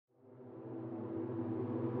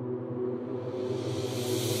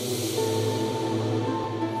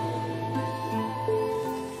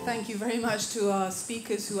very much to our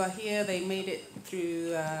speakers who are here. They made it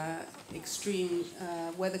through extreme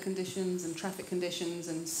weather conditions and traffic conditions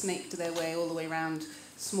and snaked their way all the way around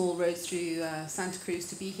small roads through Santa Cruz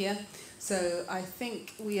to be here. So I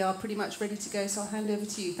think we are pretty much ready to go, so I'll hand over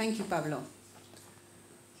to you. Thank you, Pablo.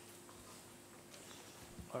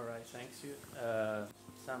 All right, thanks you.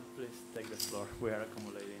 Sam, please take the floor. We are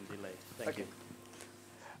accumulating delay. Thank you.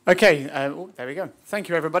 Okay, there we go. Thank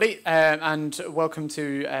you, everybody, and welcome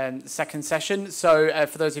to the second session. So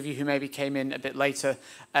for those of you who maybe came in a bit later,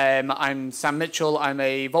 I'm Sam Mitchell. I'm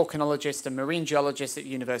a volcanologist and marine geologist at the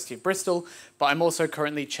University of Bristol, but I'm also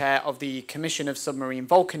currently chair of the Commission of Submarine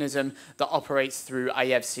Volcanism that operates through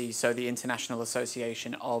IEVC, so the International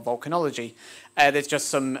Association of Volcanology. There's just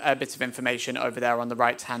some bits of information over there on the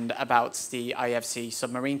right hand about the IEVC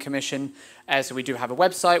Submarine Commission. So we do have a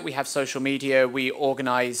website, we have social media, we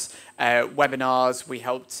organise webinars, we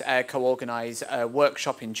helped co-organise a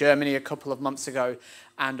workshop in Germany a couple of months ago,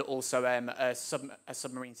 and also a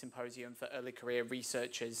submarine symposium for early career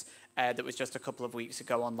researchers that was just a couple of weeks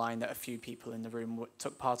ago online that a few people in the room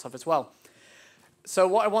took part of as well. So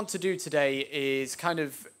what I want to do today is kind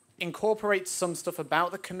of incorporate some stuff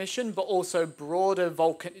about the Commission, but also broader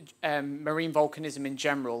marine volcanism in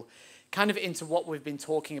general, kind of into what we've been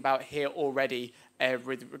talking about here already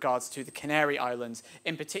with regards to the Canary Islands,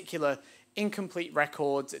 in particular, incomplete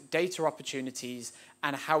records, data opportunities,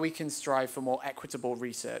 and how we can strive for more equitable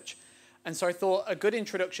research. And so I thought a good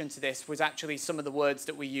introduction to this was actually some of the words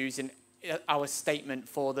that we use in our statement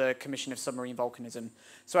for the Commission of Submarine Volcanism.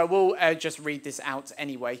 So I will just read this out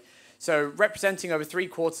anyway. So representing over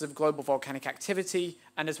 3/4 of global volcanic activity,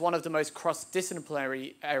 and as one of the most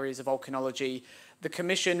cross-disciplinary areas of volcanology, the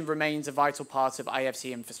Commission remains a vital part of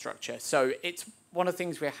IFC infrastructure. So it's one of the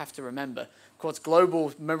things we have to remember. Of course,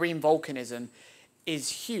 global marine volcanism is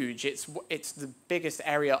huge. It's the biggest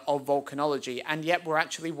area of volcanology, and yet we're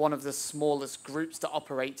actually one of the smallest groups that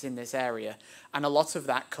operates in this area. And a lot of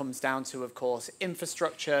that comes down to, of course,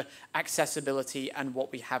 infrastructure, accessibility, and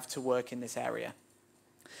what we have to work in this area.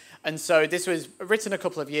 And so this was written a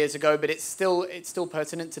couple of years ago, but it's still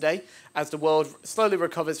pertinent today as the world slowly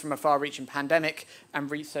recovers from a far-reaching pandemic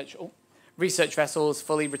and research vessels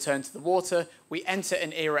fully return to the water. We enter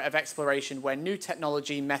an era of exploration where new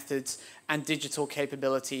technology, methods, and digital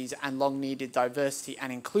capabilities and long-needed diversity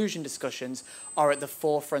and inclusion discussions are at the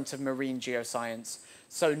forefront of marine geoscience.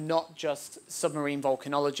 So not just submarine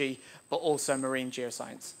volcanology, but also marine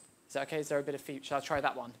geoscience. Is that okay? Is there a bit of feedback? Shall I try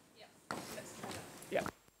that one? Yeah, let's try that. Yeah.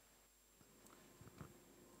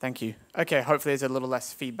 Thank you. Okay, hopefully there's a little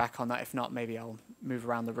less feedback on that. If not, maybe I'll move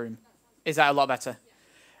around the room. Is that a lot better?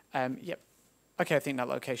 Yeah. Yep. Okay, I think that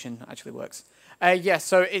location actually works. Yeah,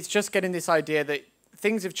 so it's just getting this idea that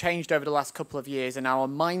things have changed over the last couple of years, and our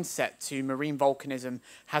mindset to marine volcanism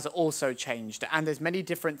has also changed. And there's many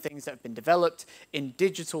different things that have been developed in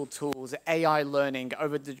digital tools, AI learning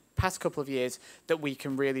over the past couple of years that we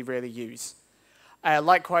can really, really use.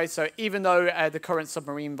 Likewise, so even though the current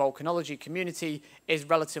submarine volcanology community is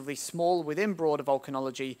relatively small within broader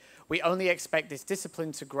volcanology, we only expect this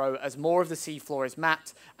discipline to grow as more of the seafloor is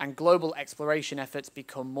mapped and global exploration efforts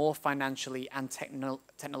become more financially and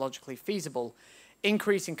technologically feasible.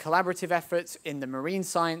 Increasing collaborative efforts in the marine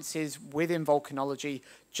sciences within volcanology,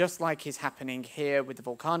 just like is happening here with the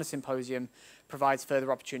VulcanaSymposium, provides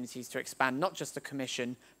further opportunities to expand not just the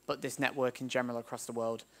Commission, but this network in general across the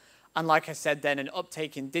world. And like I said then, an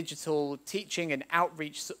uptake in digital teaching and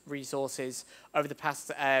outreach resources over the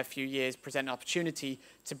past few years present an opportunity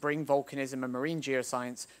to bring volcanism and marine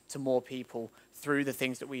geoscience to more people through the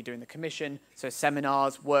things that we do in the Commission, so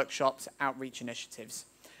seminars, workshops, outreach initiatives.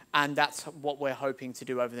 And that's what we're hoping to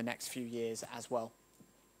do over the next few years as well.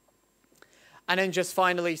 And then just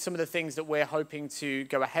finally, some of the things that we're hoping to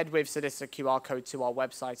go ahead with, so this is a QR code to our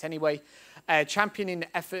website anyway, championing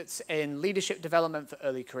efforts in leadership development for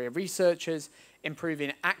early career researchers,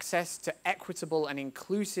 improving access to equitable and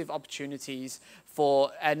inclusive opportunities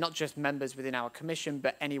for not just members within our Commission,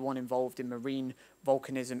 but anyone involved in marine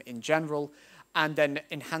volcanism in general, and then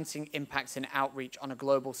enhancing impacts and outreach on a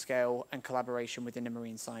global scale and collaboration within the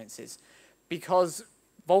marine sciences. Because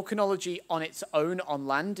volcanology on its own on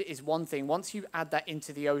land is one thing. Once you add that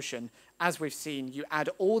into the ocean, as we've seen, you add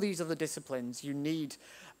all these other disciplines. You need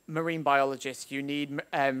marine biologists, you need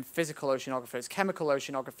physical oceanographers, chemical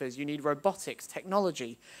oceanographers, you need robotics,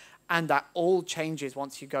 technology, and that all changes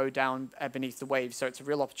once you go down beneath the waves. So it's a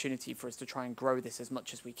real opportunity for us to try and grow this as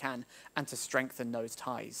much as we can and to strengthen those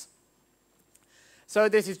ties. So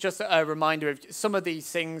this is just a reminder of some of these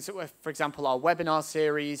things, for example, our webinar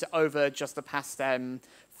series over just the past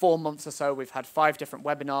 4 months or so, we've had 5 different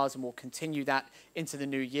webinars, and we'll continue that into the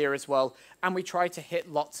new year as well. And we try to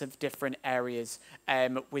hit lots of different areas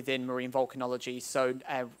within marine volcanology, so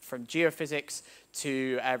from geophysics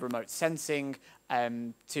to remote sensing,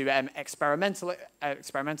 to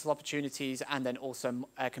experimental opportunities, and then also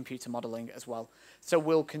computer modeling as well. So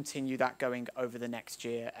we'll continue that going over the next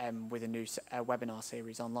year with a new webinar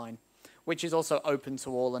series online, which is also open to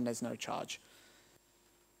all and there's no charge.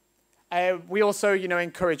 We also,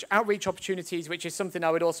 encourage outreach opportunities, which is something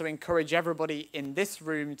I would also encourage everybody in this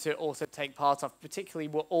room to also take part of. Particularly,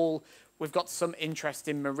 we've got some interest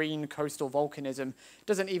in marine coastal volcanism. It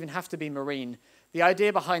doesn't even have to be marine. The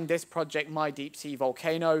idea behind this project, My Deep Sea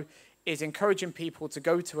Volcano, is encouraging people to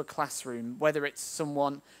go to a classroom, whether it's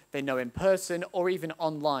someone they know in person or even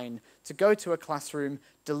online, to go to a classroom,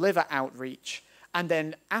 deliver outreach, and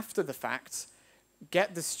then after the fact,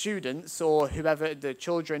 get the students or whoever, the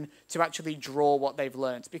children, to actually draw what they've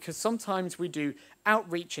learned. Because sometimes we do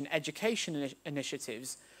outreach and education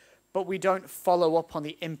initiatives, but we don't follow up on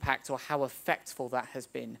the impact or how effectful that has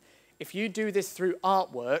been. If you do this through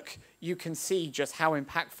artwork, you can see just how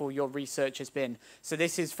impactful your research has been. So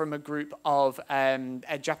this is from a group of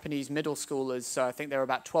Japanese middle schoolers, so I think they're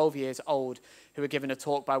about 12 years old, who were given a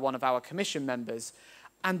talk by one of our commission members.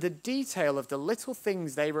 And the detail of the little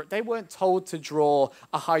things, they weren't told to draw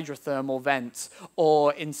a hydrothermal vent,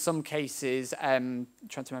 or in some cases, I'm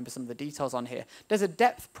trying to remember some of the details on here, there's a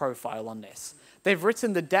depth profile on this. They've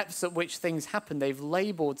written the depths at which things happen. They've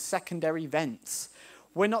labeled secondary vents.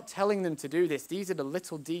 We're not telling them to do this. These are the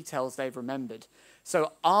little details they've remembered.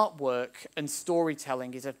 So artwork and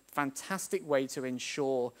storytelling is a fantastic way to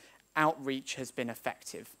ensure outreach has been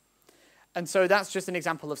effective. And so that's just an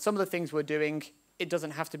example of some of the things we're doing. It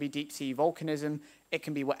doesn't have to be deep sea volcanism. It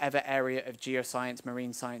can be whatever area of geoscience,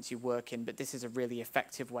 marine science you work in, but this is a really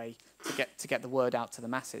effective way to get the word out to the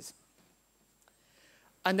masses.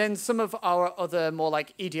 And then some of our other more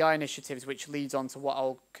like EDI initiatives, which leads on to what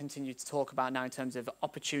I'll continue to talk about now in terms of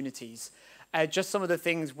opportunities. Just some of the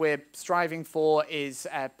things we're striving for is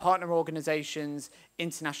partner organizations,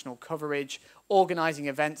 international coverage, organizing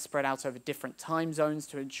events spread out over different time zones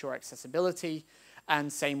to ensure accessibility,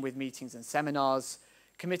 and same with meetings and seminars,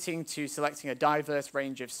 committing to selecting a diverse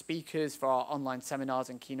range of speakers for our online seminars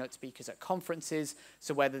and keynote speakers at conferences.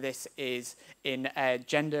 So whether this is in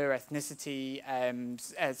gender, ethnicity,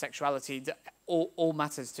 sexuality, all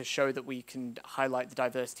matters to show that we can highlight the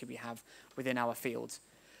diversity we have within our field.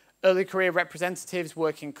 Early career representatives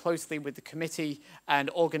working closely with the committee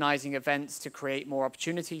and organizing events to create more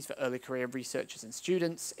opportunities for early career researchers and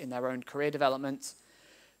students in their own career development.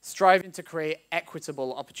 Striving to create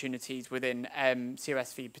equitable opportunities within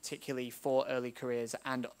CRSV, particularly for early careers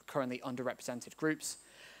and currently underrepresented groups.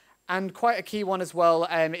 And quite a key one as well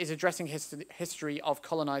is addressing history of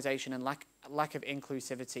colonization and lack of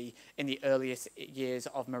inclusivity in the earliest years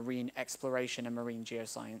of marine exploration and marine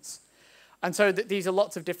geoscience. And so these are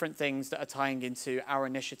lots of different things that are tying into our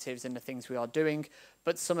initiatives and the things we are doing,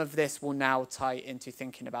 but some of this will now tie into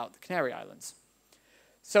thinking about the Canary Islands.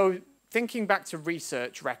 So thinking back to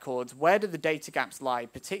research records, where do the data gaps lie,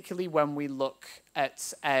 particularly when we look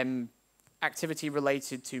at activity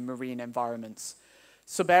related to marine environments?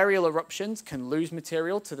 Subaerial eruptions can lose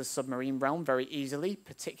material to the submarine realm very easily,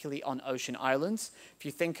 particularly on ocean islands. If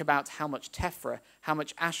you think about how much tephra, how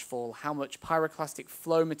much ashfall, how much pyroclastic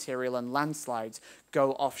flow material and landslides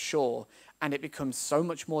go offshore, and it becomes so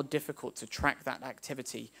much more difficult to track that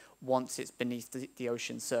activity once it's beneath the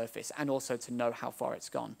ocean surface, and also to know how far it's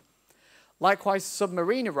gone. Likewise,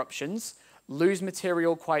 submarine eruptions lose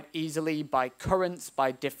material quite easily by currents,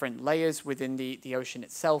 by different layers within the ocean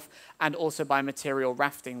itself, and also by material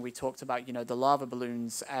rafting. We talked about, the lava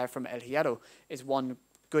balloons from El Hierro is one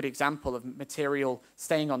good example of material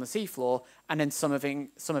staying on the seafloor, and then some of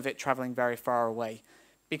it traveling very far away,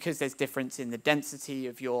 because there's difference in the density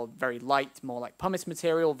of your very light, more like pumice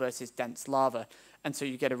material versus dense lava, and so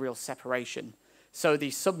you get a real separation. So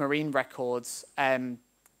these submarine records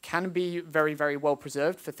can be very, very well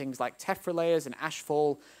preserved for things like tephra layers and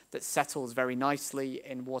ashfall that settles very nicely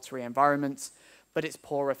in watery environments, but it's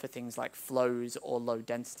poorer for things like flows or low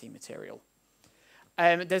density material.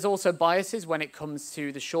 There's also biases when it comes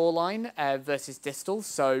to the shoreline versus distal.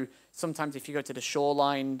 So sometimes if you go to the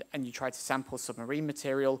shoreline and you try to sample submarine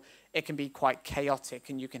material, it can be quite chaotic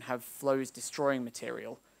and you can have flows destroying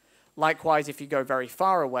material. Likewise, if you go very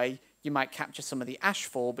far away, you might capture some of the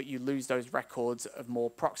ashfall, but you lose those records of more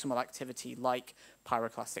proximal activity like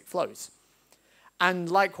pyroclastic flows. And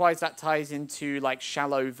likewise, that ties into like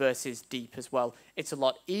shallow versus deep as well. It's a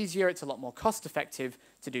lot easier, it's a lot more cost effective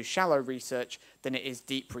to do shallow research than it is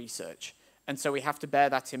deep research. And so we have to bear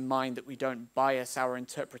that in mind, that we don't bias our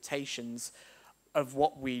interpretations of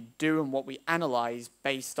what we do and what we analyze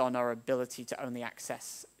based on our ability to only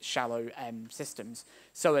access shallow systems.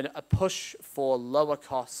 So a push for lower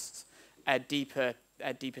costs, deeper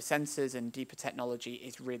sensors and deeper technology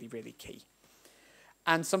is really, really key.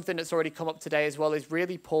 And something that's already come up today as well is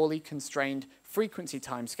really poorly constrained frequency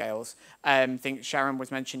timescales. I think Sharon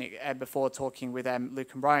was mentioning it before, talking with Luke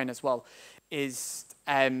and Brian as well, is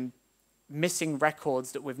missing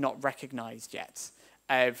records that we've not recognized yet.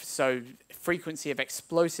 So frequency of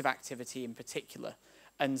explosive activity in particular.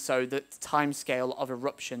 And so the timescale of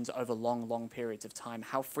eruptions over long, long periods of time.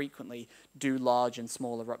 How frequently do large and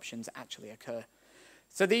small eruptions actually occur?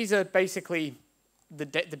 So these are basically the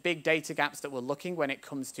big data gaps that we're looking when it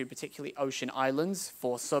comes to particularly ocean islands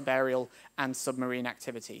for subaerial and submarine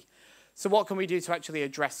activity. So what can we do to actually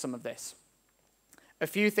address some of this? A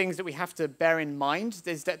few things that we have to bear in mind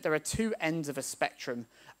is that there are two ends of a spectrum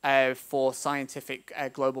for scientific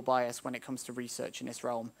global bias when it comes to research in this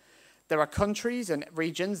realm. There are countries and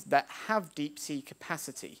regions that have deep sea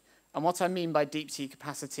capacity. And what I mean by deep sea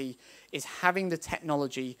capacity is having the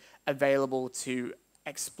technology available to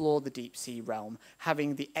explore the deep sea realm,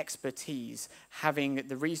 having the expertise, having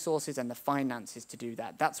the resources and the finances to do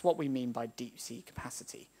that. That's what we mean by deep sea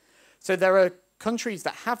capacity. So there are countries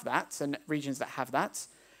that have that and regions that have that,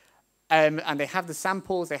 and they have the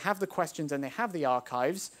samples, they have the questions, and they have the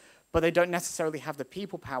archives, but they don't necessarily have the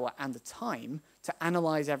people power and the time to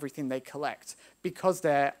analyze everything they collect because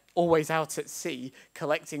they're always out at sea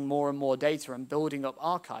collecting more and more data and building up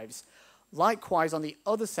archives. Likewise, on the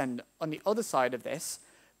other side of this,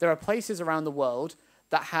 there are places around the world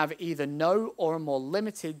that have either no or a more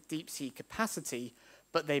limited deep sea capacity,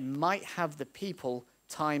 but they might have the people,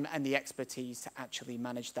 time, and the expertise to actually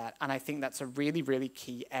manage that. And I think that's a really, really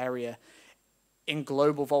key area in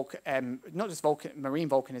global, not just marine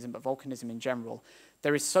volcanism, but volcanism in general.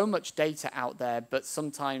 There is so much data out there, but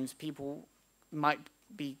sometimes people might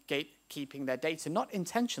be gatekeeping their data, not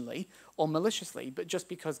intentionally or maliciously, but just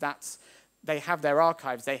because they have their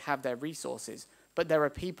archives, they have their resources. But there are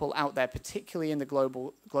people out there, particularly in the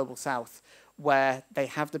global south, where they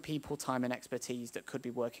have the people, time, and expertise that could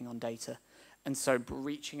be working on data. And so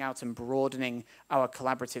reaching out and broadening our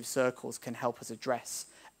collaborative circles can help us address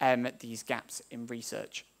these gaps in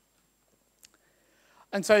research.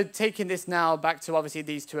 And so taking this now back to obviously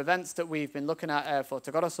these two events that we've been looking at for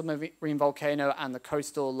Tagora submarine volcano and the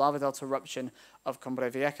coastal lava delta eruption of Cumbre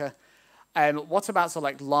Vieja. What about sort of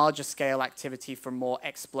like larger scale activity for more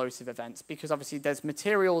explosive events? Because obviously there's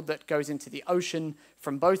material that goes into the ocean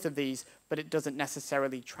from both of these, but it doesn't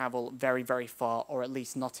necessarily travel very, very far, or at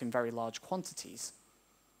least not in very large quantities.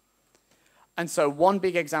 And so one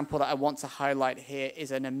big example that I want to highlight here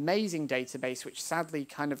is an amazing database, which sadly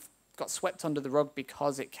kind of got swept under the rug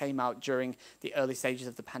because it came out during the early stages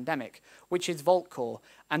of the pandemic, which is VoltCore.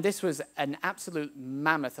 And this was an absolute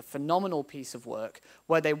mammoth, a phenomenal piece of work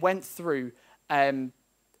where they went through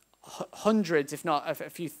hundreds, if not a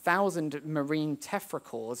few thousand marine tephra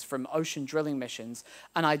cores from ocean drilling missions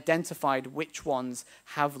and identified which ones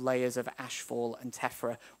have layers of ashfall and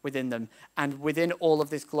tephra within them. And within all of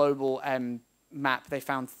this global map, they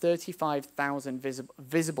found 35,000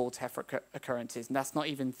 visible tephra occurrences, and that's not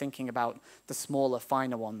even thinking about the smaller,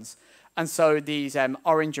 finer ones. And so these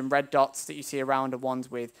orange and red dots that you see around are ones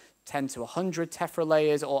with 10 to 100 tephra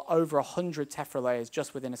layers, or over 100 tephra layers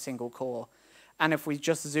just within a single core. And if we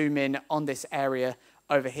just zoom in on this area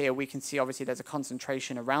over here, we can see obviously there's a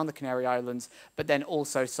concentration around the Canary Islands, but then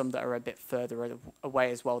also some that are a bit further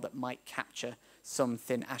away as well that might capture some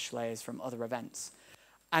thin ash layers from other events.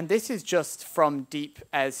 And this is just from deep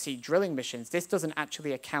sea drilling missions. This doesn't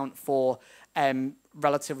actually account for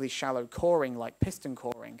relatively shallow coring like piston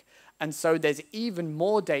coring. And so there's even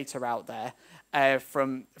more data out there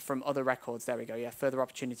from other records. There we go, yeah, further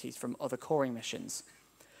opportunities from other coring missions.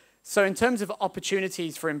 So in terms of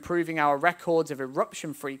opportunities for improving our records of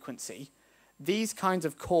eruption frequency, these kinds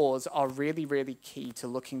of cores are really, really key to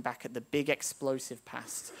looking back at the big explosive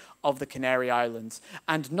past of the Canary Islands,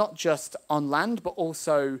 and not just on land, but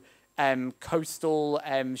also coastal,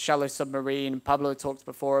 shallow submarine. Pablo talked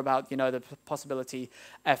before about, you know, the possibility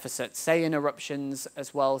for Sirtsean eruptions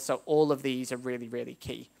as well. So all of these are really, really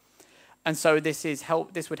key. And so this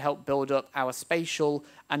would help build up our spatial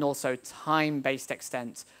and also time-based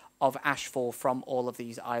extent of ashfall from all of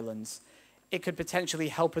these islands. It could potentially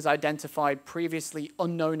help us identify previously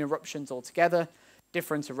unknown eruptions altogether,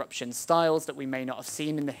 different eruption styles that we may not have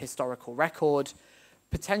seen in the historical record,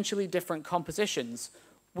 potentially different compositions.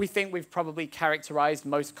 We think we've probably characterized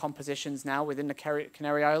most compositions now within the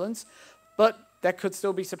Canary Islands, But there could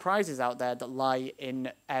still be surprises out there that lie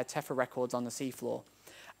in tephra records on the seafloor.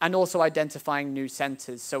 And also identifying new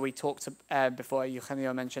centres. So we talked before,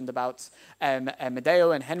 Eugenio mentioned about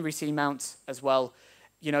Medeo and Henry Seamount as well.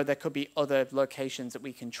 You know, there could be other locations that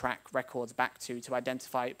we can track records back to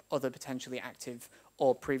identify other potentially active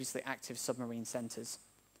or previously active submarine centres.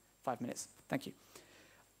 5 minutes, thank you.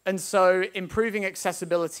 And so improving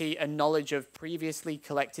accessibility and knowledge of previously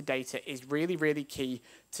collected data is really, really key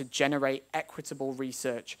to generate equitable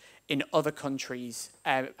research in other countries,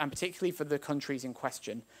 and particularly for the countries in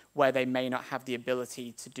question, where they may not have the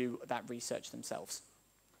ability to do that research themselves.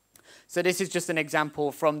 So this is just an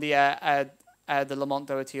example from the Lamont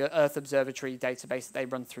Doherty Earth Observatory database that they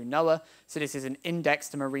run through NOAA. So this is an index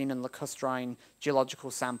to marine and lacustrine geological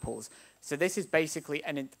samples. So this is basically,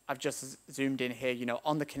 and I've just zoomed in here, you know,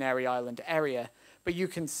 on the Canary Island area, but you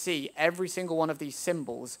can see every single one of these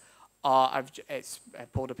symbols are, it's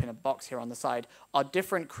pulled up in a box here on the side, are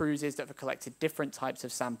different cruises that have collected different types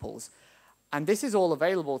of samples. And this is all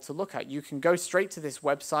available to look at. You can go straight to this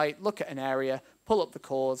website, look at an area, pull up the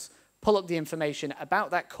cores, pull up the information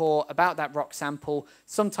about that core, about that rock sample.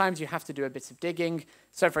 Sometimes you have to do a bit of digging.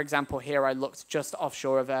 So for example, here I looked just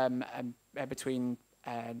offshore of between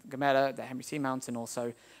Gomera, the Henry Seamount, and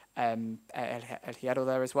also El Hierro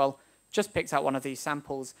there as well. Just picked out one of these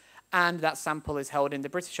samples, and that sample is held in the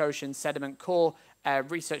British Ocean Sediment Core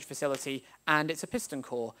Research Facility, and it's a piston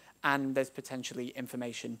core, and there's potentially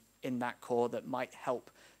information in that core that might help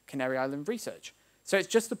Canary Island research. So it's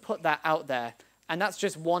just to put that out there, and that's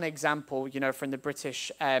just one example, you know, from the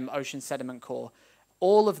British Ocean Sediment Core.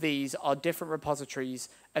 All of these are different repositories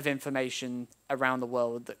of information around the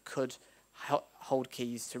world that could hold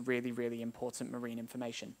keys to really, really important marine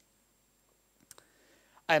information.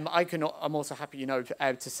 I'm also happy, you know,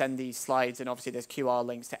 to send these slides, and obviously there's QR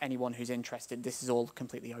links to anyone who's interested. This is all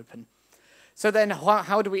completely open. So then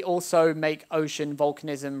how do we also make ocean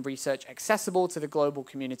volcanism research accessible to the global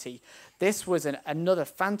community? This was another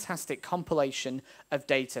fantastic compilation of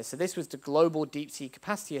data. So this was the Global Deep Sea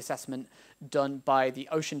Capacity Assessment done by the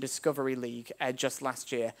Ocean Discovery League just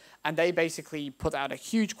last year. And they basically put out a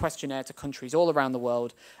huge questionnaire to countries all around the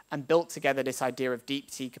world and built together this idea of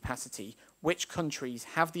deep sea capacity. Which countries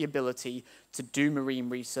have the ability to do marine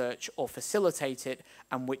research or facilitate it,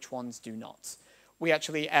 and which ones do not? We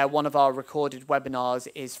actually, one of our recorded webinars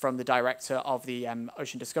is from the director of the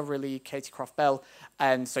Ocean Discovery League, Katie Croft-Bell,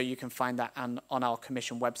 and so you can find that on our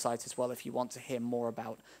commission website as well if you want to hear more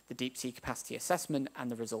about the deep sea capacity assessment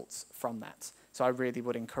and the results from that. So I really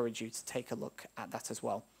would encourage you to take a look at that as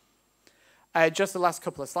well. Just the last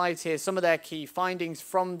couple of slides here, some of their key findings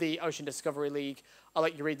from the Ocean Discovery League. I'll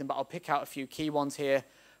let you read them, but I'll pick out a few key ones here.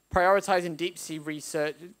 Prioritizing deep sea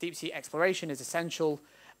research, deep sea exploration is essential.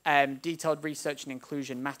 Detailed research and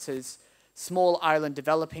inclusion matters. Small island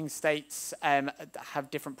developing states have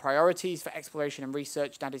different priorities for exploration and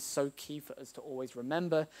research. That is so key for us to always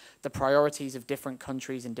remember. The priorities of different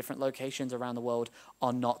countries and different locations around the world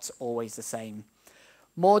are not always the same.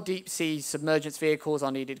 More deep sea submergence vehicles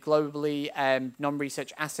are needed globally.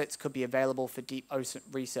 Non-research assets could be available for deep ocean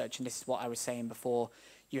research. And this is what I was saying before.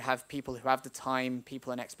 You have people who have the time,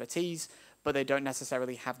 people and expertise, but they don't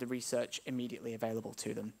necessarily have the research immediately available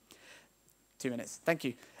to them. 2 minutes, thank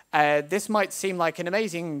you. This might seem like an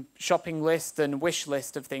amazing shopping list and wish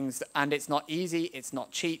list of things, and it's not easy, it's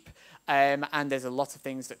not cheap, and there's a lot of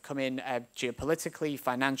things that come in geopolitically,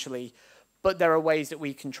 financially, but there are ways that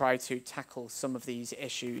we can try to tackle some of these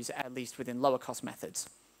issues, at least within lower cost methods.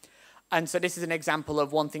 And so this is an example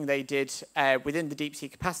of one thing they did within the deep sea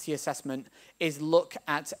capacity assessment is look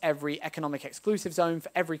at every economic exclusive zone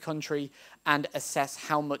for every country and assess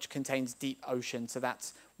how much contains deep ocean. So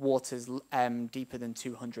that's waters deeper than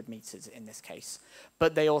 200 meters in this case.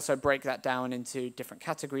 But they also break that down into different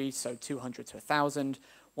categories. So 200 to 1,000,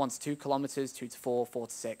 1 to 2 kilometers, 2 to 4, 4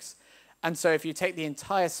 to 6. And so if you take the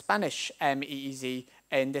entire Spanish EEZ,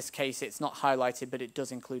 in this case it's not highlighted, but it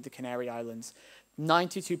does include the Canary Islands,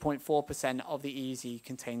 92.4% of the EEZ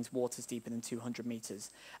contains waters deeper than 200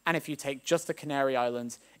 meters. And if you take just the Canary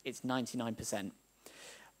Islands, it's 99%.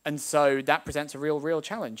 And so that presents a real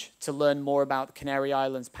challenge to learn more about the Canary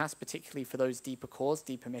Islands past, particularly for those deeper cores,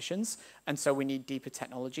 deeper missions. And so we need deeper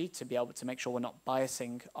technology to be able to make sure we're not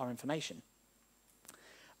biasing our information.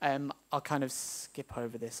 I'll kind of skip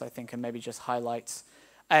over this, I think, and maybe just highlight.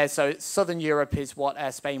 So Southern Europe is what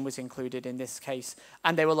Spain was included in this case,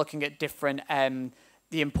 and they were looking at different,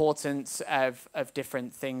 the importance of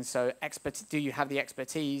different things. So do you have the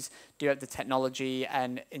expertise? Do you have the technology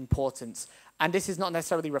and importance? And this is not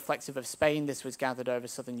necessarily reflective of Spain. This was gathered over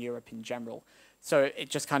Southern Europe in general. So it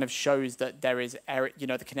just kind of shows that there is, you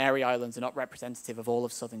know, the Canary Islands are not representative of all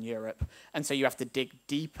of Southern Europe. And so you have to dig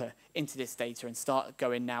deeper into this data and start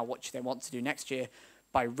going now, what do they want to do next year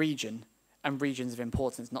by region and regions of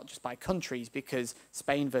importance, not just by countries, because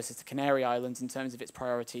Spain versus the Canary Islands in terms of its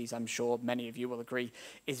priorities, I'm sure many of you will agree,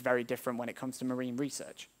 is very different when it comes to marine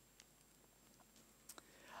research.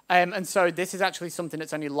 And so this is actually something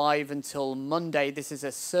that's only live until Monday. This is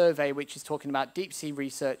a survey which is talking about deep sea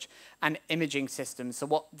research and imaging systems. So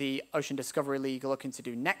what the Ocean Discovery League are looking to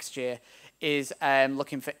do next year is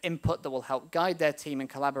looking for input that will help guide their team and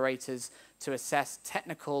collaborators to assess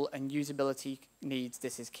technical and usability needs,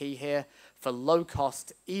 this is key here, for low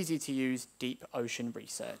cost, easy to use deep ocean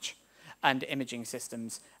research and imaging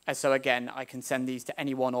systems. So again, I can send these to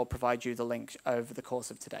anyone or provide you the link over the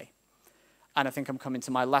course of today. And I think I'm coming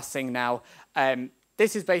to my last thing now.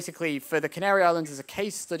 This is basically for the Canary Islands as a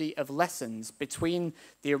case study of lessons between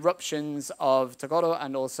the eruptions of Togoro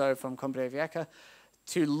and also from Cumbre Vieja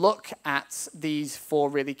to look at these 4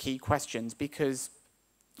 really key questions because,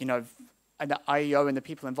 you know, and the IEO and the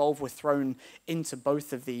people involved were thrown into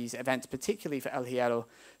both of these events, particularly for El Hierro.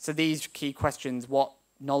 So these key questions, what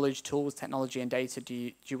knowledge, tools, technology, and data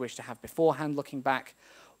do you wish to have beforehand looking back?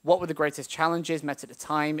 What were the greatest challenges met at the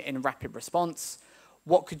time in rapid response?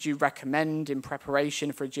 What could you recommend in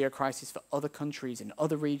preparation for a geocrisis for other countries in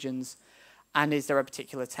other regions? And is there a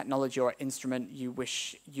particular technology or instrument you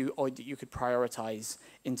wish that you could prioritize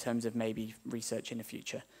in terms of maybe research in the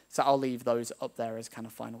future? So I'll leave those up there as kind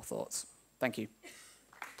of final thoughts. Thank you.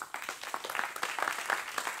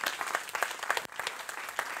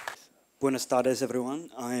 Buenas tardes,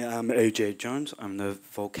 everyone. I am Ajay Jones. I'm the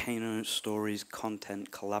VolcanoStories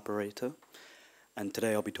content collaborator. And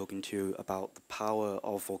today I'll be talking to you about the power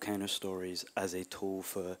of VolcanoStories as a tool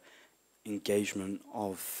for engagement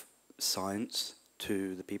of science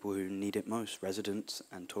to the people who need it most, residents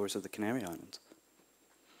and tourists of the Canary Islands.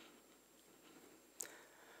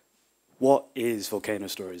 What is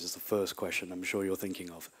VolcanoStories is the first question I'm sure you're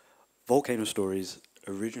thinking of. VolcanoStories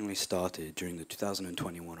originally started during the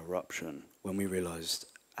 2021 eruption when we realized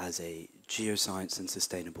as a geoscience and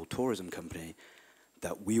sustainable tourism company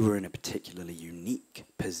that we were in a particularly unique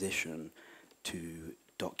position to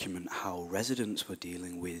document how residents were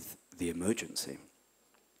dealing with the emergency.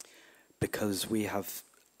 Because we have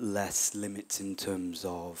less limits in terms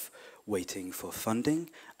of waiting for funding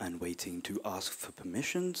and waiting to ask for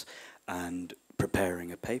permissions and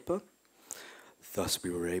preparing a paper. Thus we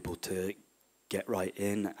were able to get right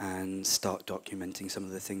in and start documenting some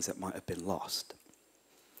of the things that might have been lost.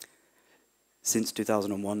 Since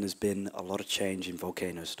 2001, there's been a lot of change in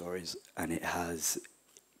VolcanoStories, and it has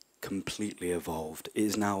completely evolved. It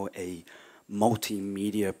is now a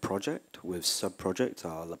multimedia project with sub-projects,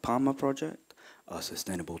 our La Palma project, our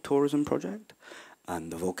sustainable tourism project,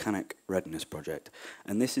 and the volcanic readiness project.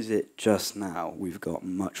 And this is it just now. We've got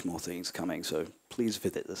much more things coming, so please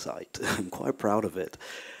visit the site. I'm quite proud of it.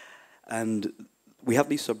 And we have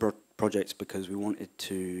these sub-projects because we wanted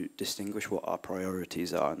to distinguish what our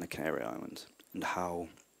priorities are in the Canary Islands and how,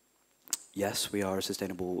 yes, we are a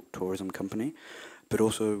sustainable tourism company, but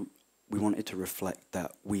also we wanted to reflect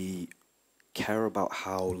that we care about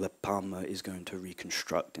how La Palma is going to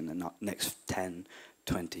reconstruct in the next 10,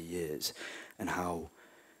 20 years, and how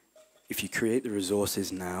if you create the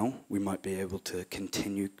resources now, we might be able to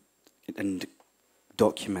continue and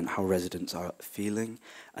document how residents are feeling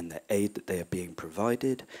and the aid that they are being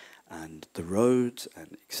provided and the roads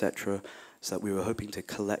and etc. So that we were hoping to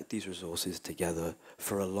collect these resources together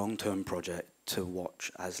for a long-term project to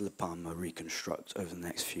watch as La Palma reconstructs over the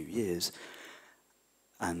next few years.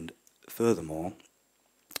 And furthermore,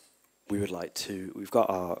 we've got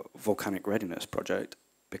our volcanic readiness project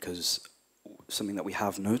because something that we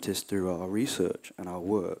have noticed through our research and our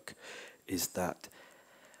work is that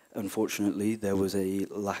unfortunately, there was a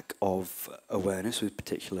lack of awareness with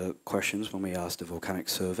particular questions when we asked a volcanic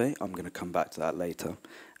survey. I'm going to come back to that later.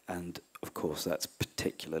 And of course, that's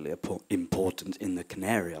particularly important in the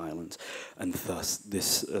Canary Islands. And thus,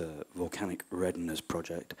 this volcanic readiness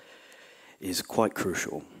project is quite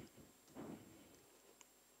crucial.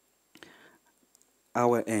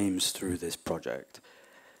 Our aims through this project.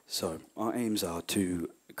 So, our aims are to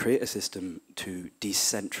create a system to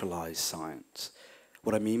decentralize science.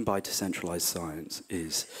 What I mean by decentralized science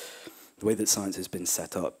is the way that science has been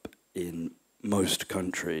set up in most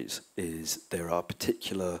countries is there are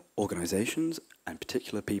particular organizations and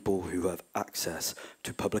particular people who have access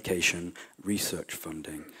to publication, research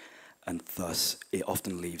funding, and thus it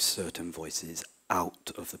often leaves certain voices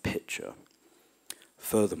out of the picture.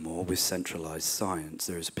 Furthermore, with centralized science,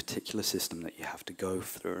 there is a particular system that you have to go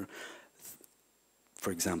through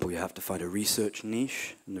For example, you have to find a research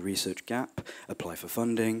niche and the research gap, apply for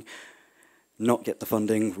funding, not get the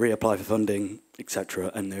funding, reapply for funding,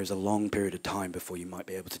 etc. And there's a long period of time before you might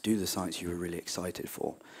be able to do the science you were really excited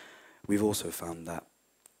for. We've also found that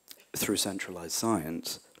through centralized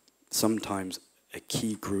science, sometimes a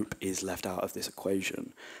key group is left out of this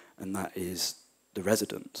equation, and that is the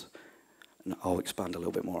residents. And I'll expand a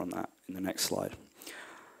little bit more on that in the next slide.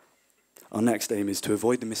 Our next aim is to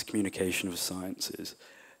avoid the miscommunication of sciences.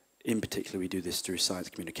 In particular, we do this through science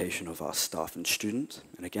communication of our staff and students.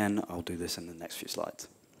 And again, I'll do this in the next few slides.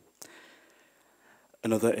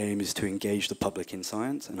 Another aim is to engage the public in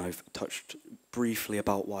science, and I've touched briefly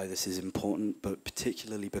about why this is important, but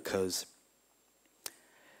particularly because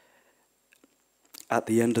at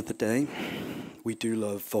the end of the day, we do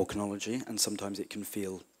love volcanology, and sometimes it can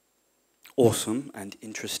feel awesome and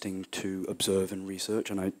interesting to observe and research,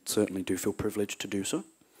 and I certainly do feel privileged to do so.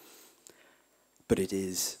 But it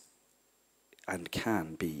is and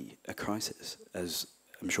can be a crisis, as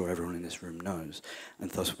I'm sure everyone in this room knows, and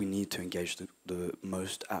thus we need to engage the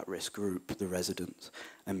most at-risk group, the residents,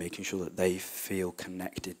 and making sure that they feel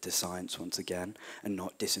connected to science once again and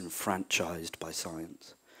not disenfranchised by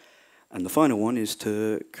science. And the final one is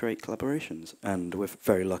to create collaborations, and we're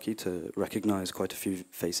very lucky to recognize quite a few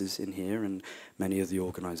faces in here and many of the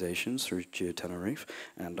organizations through GeoTenerife,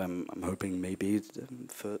 and I'm hoping maybe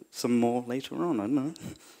for some more later on, I don't know.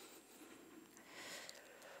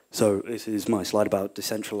 So this is my slide about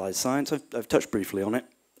decentralized science. I've touched briefly on it,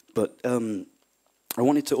 but I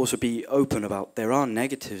wanted to also be open about there are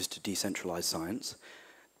negatives to decentralized science.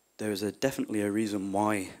 There is definitely a reason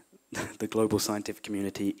why the global scientific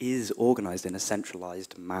community is organized in a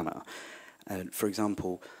centralized manner. For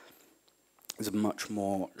example, there's a much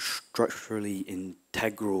more structurally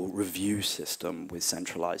integral review system with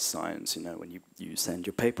centralized science. You know, when you send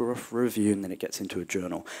your paper off for review and then it gets into a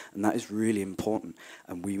journal, and that is really important.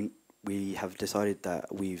 And we have decided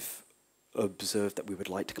that we've observed that we would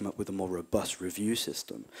like to come up with a more robust review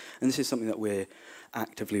system. And this is something that we're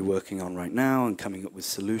actively working on right now and coming up with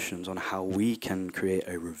solutions on how we can create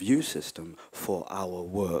a review system for our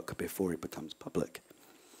work before it becomes public.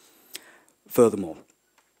 Furthermore,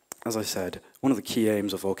 as I said, one of the key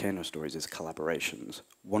aims of VolcanoStories is collaborations.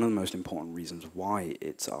 One of the most important reasons why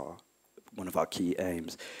it's one of our key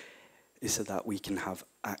aims is so that we can have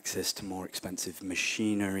access to more expensive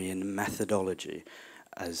machinery and methodology,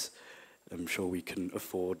 as I'm sure we can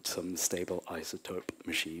afford some stable isotope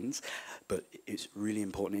machines, but it's really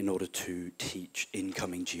important in order to teach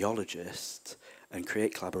incoming geologists and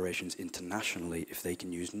create collaborations internationally if they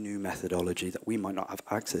can use new methodology that we might not have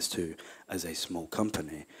access to as a small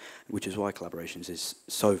company, which is why collaborations is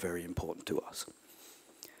so very important to us.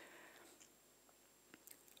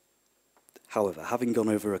 However, having gone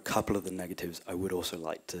over a couple of the negatives, I would also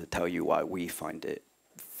like to tell you why we find it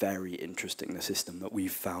very interesting, the system that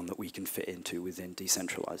we've found that we can fit into within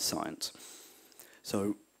decentralized science.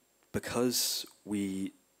 So, because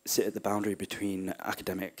we sit at the boundary between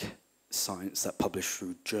academic science that publish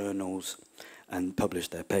through journals and publish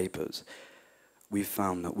their papers, we've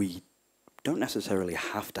found that we don't necessarily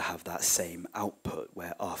have to have that same output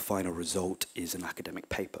where our final result is an academic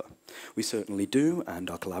paper. We certainly do, and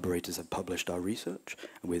our collaborators have published our research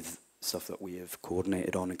with stuff that we have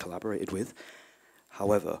coordinated on and collaborated with.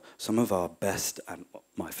 However, some of our best and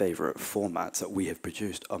my favorite formats that we have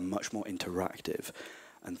produced are much more interactive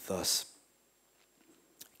and thus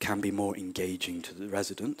can be more engaging to the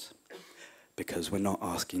residents, because we're not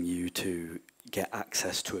asking you to get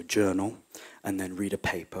access to a journal and then read a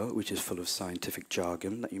paper which is full of scientific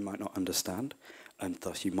jargon that you might not understand and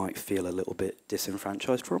thus you might feel a little bit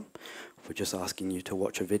disenfranchised from. We're just asking you to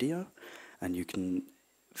watch a video and you can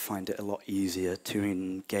find it a lot easier to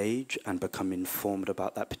engage and become informed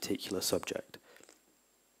about that particular subject.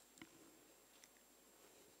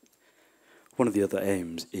 One of the other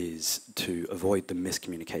aims is to avoid the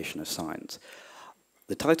miscommunication of science.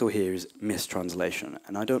 The title here is mistranslation,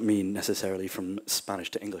 and I don't mean necessarily from Spanish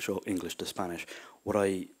to English or English to Spanish. What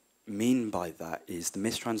I mean by that is the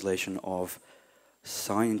mistranslation of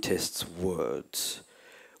scientists' words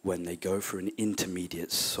when they go through an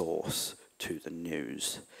intermediate source to the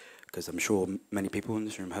news, because I'm sure many people in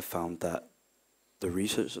this room have found that the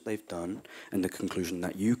research that they've done and the conclusion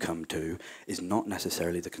that you come to is not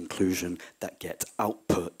necessarily the conclusion that gets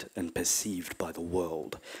output and perceived by the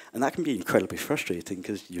world. And that can be incredibly frustrating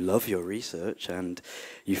because you love your research and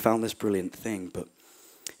you found this brilliant thing, but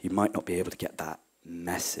you might not be able to get that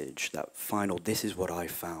message, that final, this is what I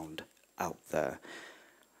found out there.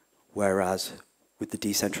 Whereas with the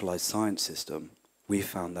decentralized science system, we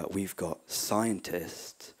found that we've got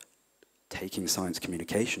scientists taking science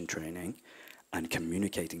communication training and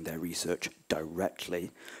communicating their research directly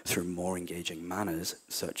through more engaging manners,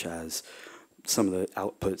 such as some of the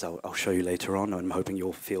outputs I'll show you later on. I'm hoping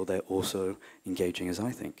you'll feel they're also engaging as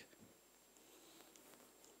I think.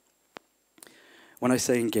 When I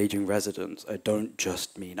say engaging residents, I don't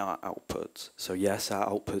just mean our outputs. So yes, our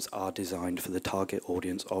outputs are designed for the target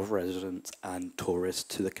audience of residents and tourists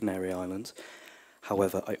to the Canary Islands.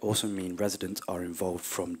 However, I also mean residents are involved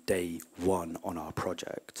from day one on our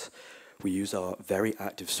project. We use our very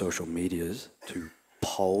active social medias to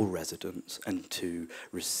poll residents and to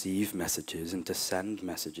receive messages and to send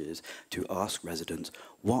messages to ask residents,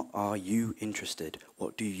 what are you interested?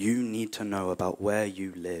 What do you need to know about where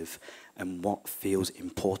you live and what feels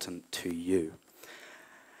important to you?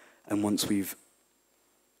 And once we've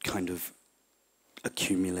kind of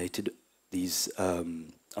accumulated these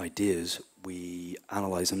ideas, we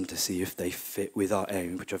analyze them to see if they fit with our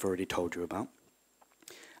aim, which I've already told you about.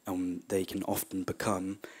 And they can often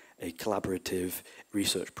become a collaborative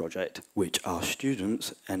research project, which our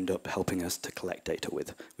students end up helping us to collect data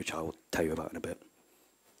with, which I'll tell you about in a bit.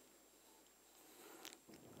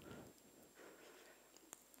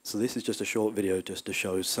 So this is just a short video just to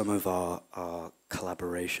show some of our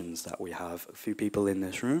collaborations that we have. A few people in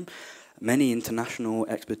this room, many international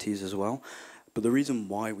expertise as well. But the reason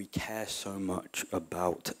why we care so much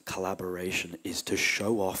about collaboration is to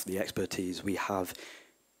show off the expertise we have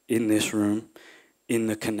in this room, in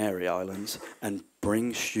the Canary Islands, and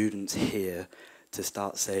bring students here to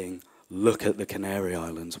start saying, look at the Canary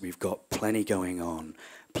Islands, we've got plenty going on,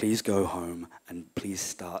 please go home and please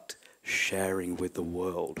start sharing with the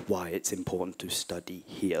world why it's important to study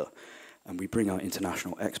here. And we bring our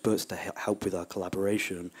international experts to help with our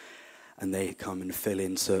collaboration, and they come and fill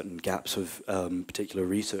in certain gaps of particular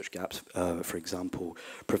research gaps. For example,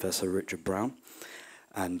 Professor Richard Brown.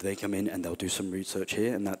 And they come in and they'll do some research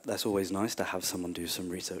here, and that's always nice to have someone do some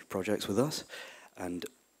research projects with us. And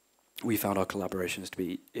we found our collaborations to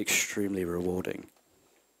be extremely rewarding.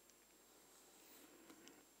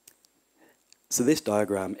 So this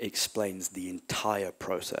diagram explains the entire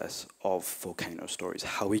process of VolcanoStories,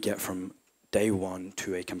 how we get from day one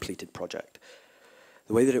to a completed project.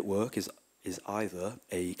 The way that it works is either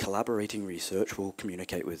a collaborating research will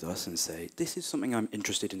communicate with us and say, this is something I'm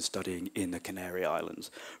interested in studying in the Canary Islands,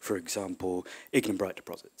 for example, ignimbrite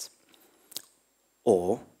deposits.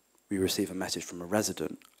 Or we receive a message from a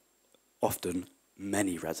resident, often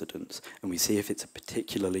many residents, and we see if it's a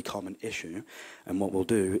particularly common issue, and what we'll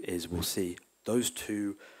do is we'll see those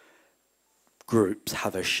two groups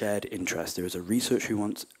have a shared interest. There is a researcher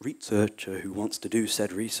who wants to do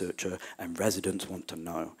said researcher, and residents want to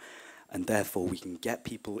know. And therefore, we can get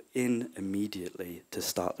people in immediately to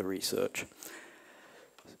start the research.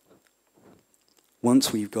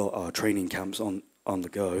 Once we've got our training camps on the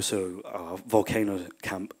go, so our volcano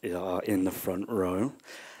camp are in the front row,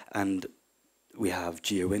 and we have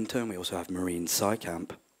GeoWinter, and we also have Marine Sci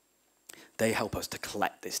Camp. They help us to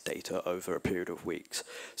collect this data over a period of weeks.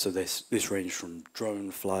 So this ranges from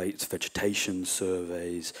drone flights, vegetation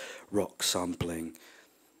surveys, rock sampling,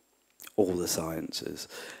 all the sciences.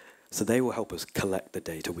 So they will help us collect the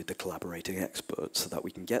data with the collaborating experts so that we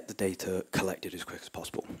can get the data collected as quick as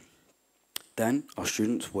possible. Then our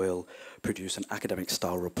students will produce an academic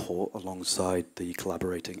style report alongside the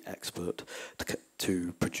collaborating expert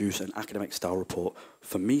to produce an academic style report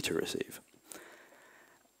for me to receive.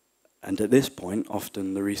 And at this point,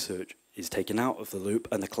 often the research is taken out of the loop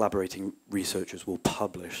and the collaborating researchers will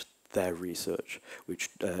publish their research, which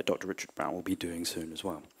Dr. Richard Brown will be doing soon as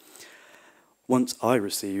well. Once I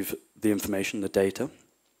receive the information, the data,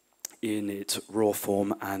 in its raw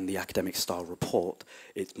form and the academic style report,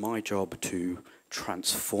 it's my job to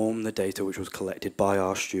transform the data which was collected by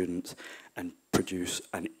our students and produce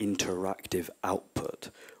an interactive output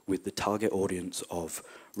with the target audience of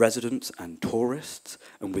residents and tourists,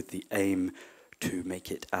 and with the aim to make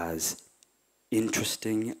it as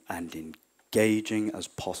interesting and engaging as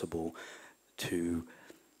possible to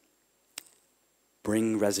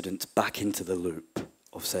bring residents back into the loop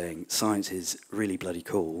of saying, science is really bloody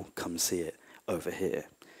cool, come see it over here.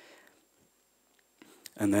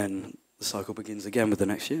 And then the cycle begins again with the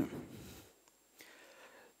next year.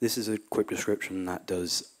 This is a quick description that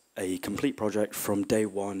does a complete project from day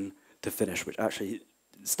one to finish, which actually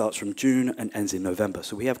starts from June and ends in November.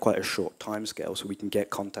 So we have quite a short time scale, so we can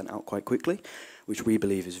get content out quite quickly, which we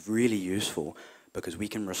believe is really useful because we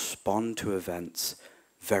can respond to events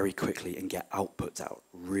very quickly and get outputs out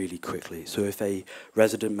really quickly. So if a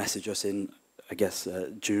resident message us in, I guess,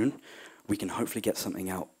 June, we can hopefully get something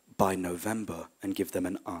out by November and give them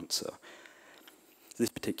an answer. This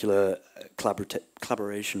particular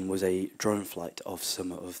collaboration was a drone flight of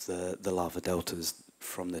some of the lava deltas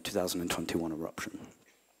from the 2021 eruption.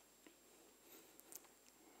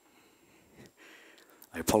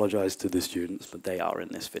 I apologize to the students, but they are in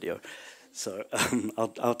this video. So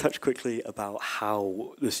I'll touch quickly about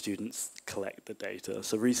how the students collect the data.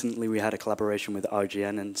 So recently we had a collaboration with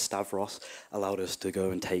IGN, and Stavros allowed us to go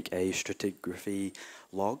and take a stratigraphy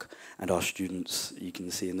log, and our students, you can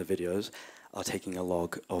see in the videos, are taking a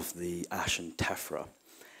log of the ash and tephra.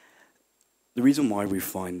 The reason why we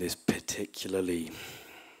find this particularly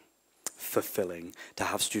fulfilling to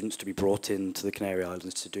have students to be brought into the Canary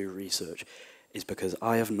Islands to do research is because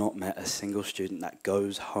I have not met a single student that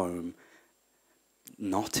goes home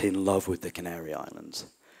not in love with the Canary Islands.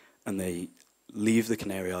 And they leave the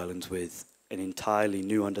Canary Islands with an entirely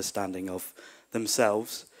new understanding of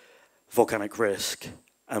themselves, volcanic risk,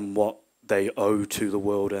 and what they owe to the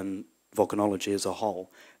world and volcanology as a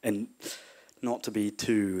whole. And not to be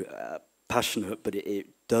too passionate, but it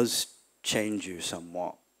does change you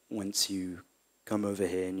somewhat once you come over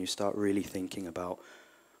here and you start really thinking about,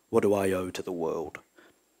 what do I owe to the world?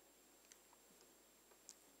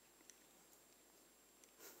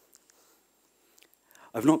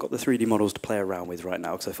 I've not got the 3D models to play around with right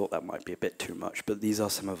now because I thought that might be a bit too much, but these are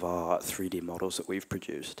some of our 3D models that we've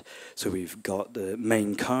produced. So we've got the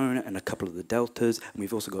main cone and a couple of the deltas, and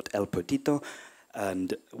we've also got El Potito,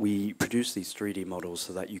 and we produce these 3D models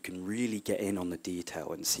so that you can really get in on the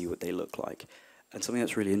detail and see what they look like. And something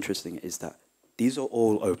that's really interesting is that these are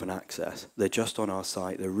all open access. They're just on our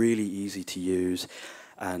site, they're really easy to use,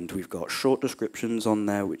 and we've got short descriptions on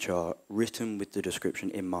there which are written with the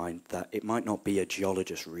description in mind that it might not be a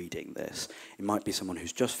geologist reading this. It might be someone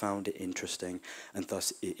who's just found it interesting, and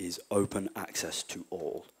thus it is open access to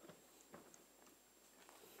all.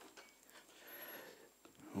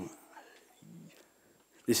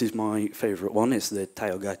 This is my favorite one, it's the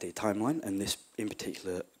Tayogate timeline, and this in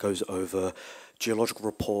particular goes over geological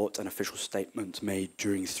reports and official statements made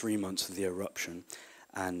during 3 months of the eruption.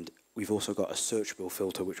 And we've also got a searchable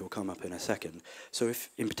filter which will come up in a second. So if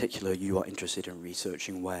in particular you are interested in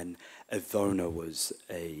researching when Evona was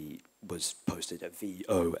posted, a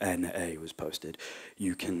VONA was posted,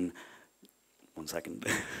 you can, one second,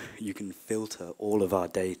 you can filter all of our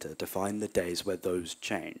data to find the days where those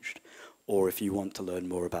changed. Or if you want to learn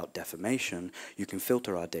more about defamation, you can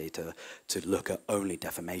filter our data to look at only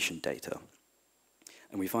defamation data.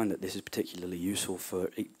 And we find that this is particularly useful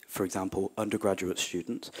for example, undergraduate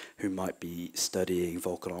students who might be studying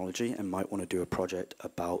volcanology and might want to do a project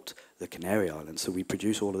about the Canary Islands. So we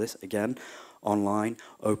produce all of this, again, online,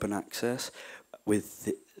 open access,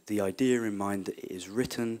 with the idea in mind that it is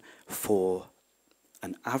written for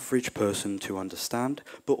an average person to understand,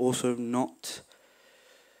 but also not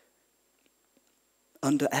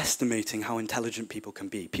underestimating how intelligent people can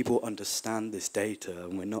be. People understand this data,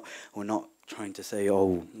 and we're not trying to say,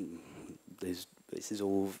 oh, this is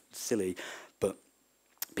all silly, but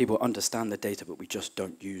people understand the data, but we just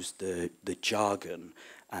don't use the jargon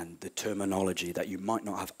and the terminology that you might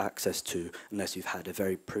not have access to unless you've had a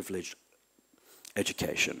very privileged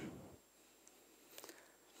education.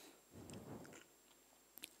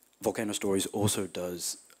 VolcanoStories also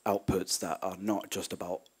does outputs that are not just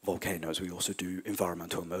about volcanoes. We also do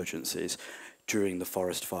environmental emergencies. During the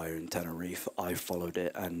forest fire in Tenerife, I followed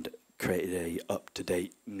it and created a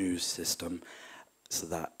up-to-date news system so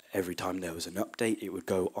that every time there was an update, it would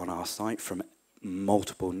go on our site from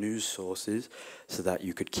multiple news sources so that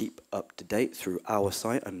you could keep up to date through our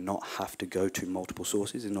site and not have to go to multiple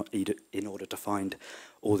sources in order to find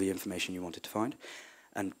all the information you wanted to find.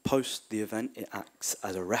 And post the event, it acts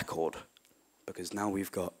as a record, because now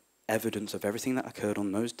we've got evidence of everything that occurred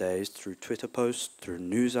on those days through Twitter posts, through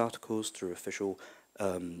news articles, through official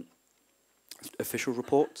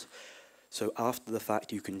reports. So after the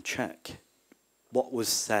fact, you can check what was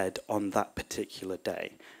said on that particular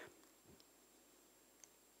day.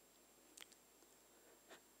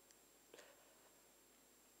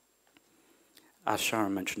 As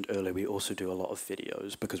Sharon mentioned earlier, we also do a lot of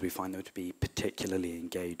videos because we find them to be particularly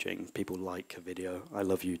engaging. People like a video. I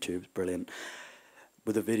love YouTube, it's brilliant.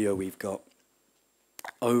 With a video, we've got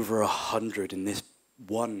over 100 in this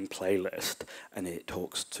one playlist, and it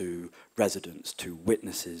talks to residents, to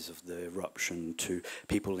witnesses of the eruption, to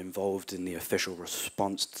people involved in the official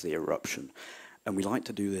response to the eruption. And we like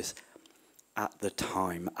to do this at the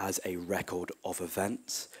time as a record of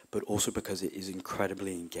events, but also because it is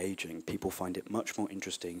incredibly engaging. People find it much more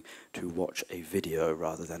interesting to watch a video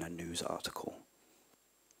rather than a news article.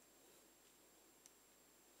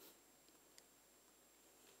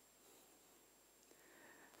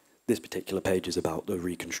 This particular page is about the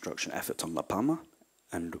reconstruction efforts on La Palma,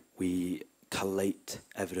 and we collate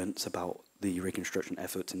evidence about the reconstruction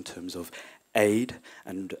efforts in terms of aid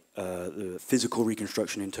and the physical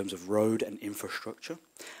reconstruction in terms of road and infrastructure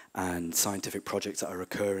and scientific projects that are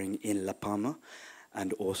occurring in La Palma,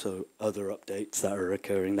 and also other updates that are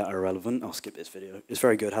occurring that are relevant. I'll skip this video. It's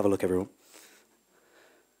very good. Have a look, everyone.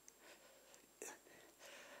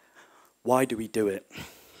 Why do we do it?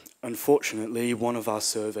 Unfortunately, one of our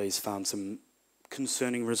surveys found some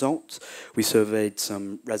concerning results. We surveyed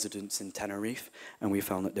some residents in Tenerife, and we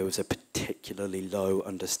found that there was a particularly low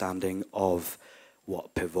understanding of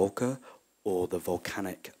what PVOLCA, or the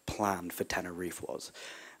volcanic plan for Tenerife, was.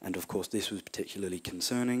 And of course, this was particularly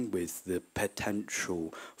concerning with the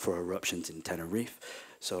potential for eruptions in Tenerife.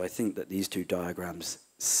 So I think that these two diagrams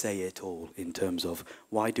say it all in terms of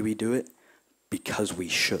why do we do it? Because we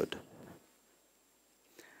should.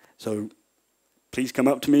 So please come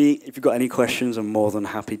up to me. If you've got any questions, I'm more than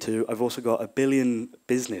happy to. I've also got 1 billion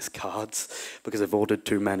business cards because I've ordered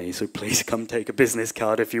too many, so please come take a business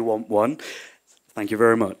card if you want one. Thank you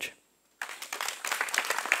very much.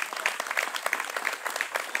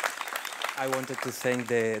 I wanted to thank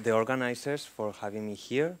the organizers for having me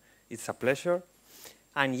here. It's a pleasure.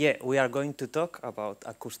 And yeah, we are going to talk about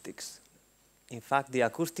acoustics. In fact, the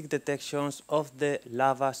acoustic detections of the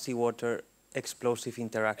lava seawater explosive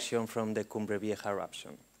interaction from the Cumbre Vieja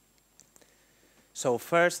eruption. So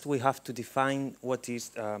first, we have to define what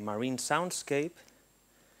is a marine soundscape.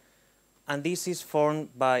 And this is formed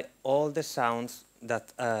by all the sounds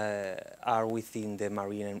that are within the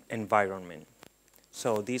marine environment.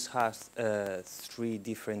 So this has 3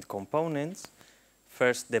 different components.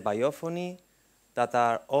 First, the biophony, that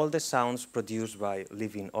are all the sounds produced by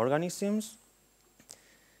living organisms.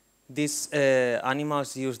 These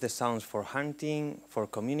animals use the sounds for hunting, for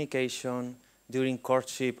communication, during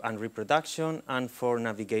courtship and reproduction, and for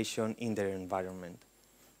navigation in their environment.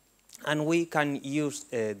 And we can use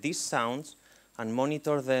these sounds and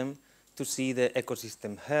monitor them to see the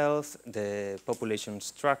ecosystem health, the population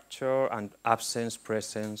structure, and absence,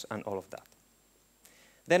 presence, and all of that.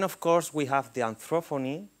 Then, of course, we have the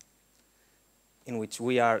anthrophony, in which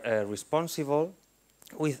we are responsible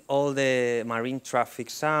with all the marine traffic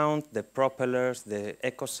sound, the propellers, the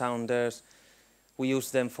echo sounders. We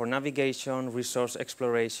use them for navigation, resource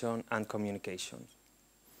exploration, and communication.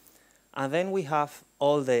 And then we have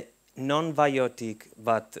all the non-biotic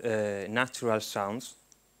but natural sounds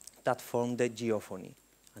that form the geophony.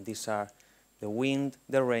 And these are the wind,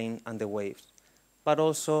 the rain, and the waves, but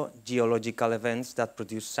also geological events that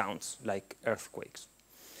produce sounds like earthquakes.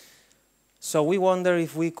 So we wonder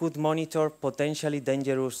if we could monitor potentially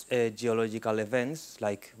dangerous geological events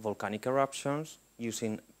like volcanic eruptions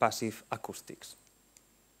using passive acoustics.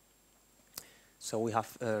 So we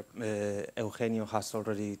have, Eugenio has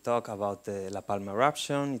already talked about the La Palma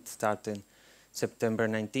eruption. It started September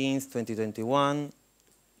 19th, 2021,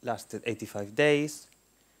 lasted 85 days.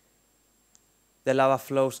 The lava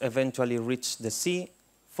flows eventually reached the sea,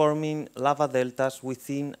 forming lava deltas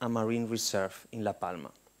within a marine reserve in La Palma.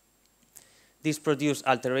 This produced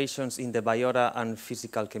alterations in the biota and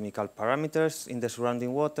physical chemical parameters in the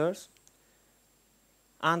surrounding waters.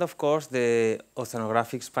 And of course, the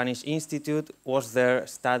Oceanographic Spanish Institute was there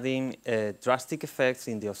studying drastic effects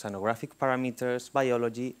in the oceanographic parameters,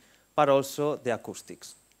 biology, but also the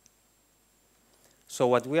acoustics. So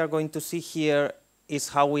what we are going to see here is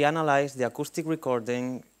how we analyze the acoustic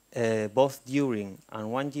recording both during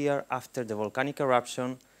and 1 year after the volcanic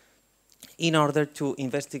eruption in order to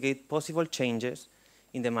investigate possible changes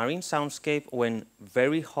in the marine soundscape when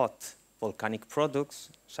very hot volcanic products,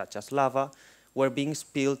 such as lava, were being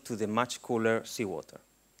spilled to the much cooler seawater.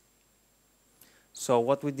 So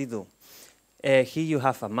what would we do? Here you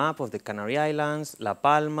have a map of the Canary Islands, La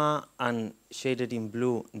Palma, and shaded in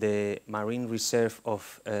blue the marine reserve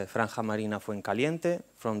of Franja Marina Fuencaliente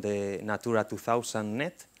from the Natura 2000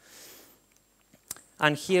 net.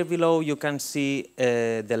 And here below you can see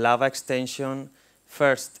the lava extension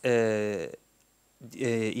first in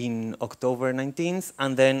October 19th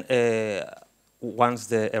and then once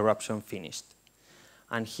the eruption finished.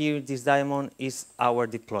 And here this diamond is our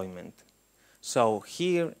deployment. So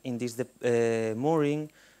here in this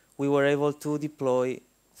mooring we were able to deploy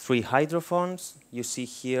 3 hydrophones. You see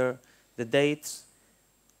here the dates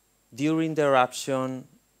during the eruption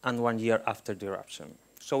and 1 year after the eruption.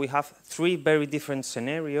 So we have 3 very different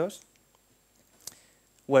scenarios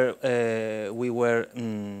where we were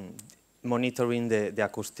monitoring the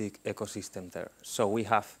acoustic ecosystem there. So we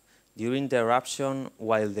have during the eruption,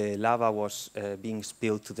 while the lava was being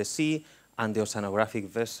spilled to the sea and the oceanographic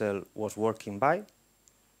vessel was working by.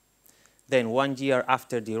 Then 1 year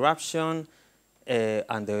after the eruption,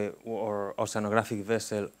 and the oceanographic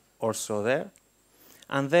vessel also there.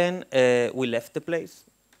 And then we left the place,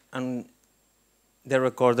 and the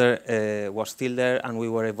recorder was still there, and we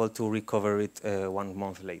were able to recover it 1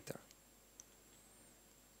 month later.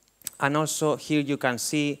 And also here you can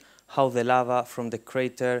see how the lava from the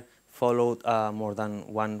crater followed more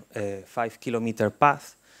than 5-kilometer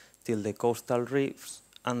path till the coastal reefs,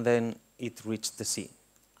 and then it reached the sea.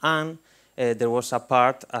 And there was a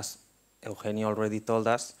part, as Eugenio already told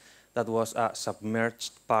us, that was a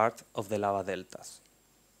submerged part of the lava deltas.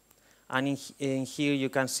 And in here you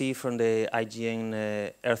can see from the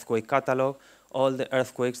IGN earthquake catalog all the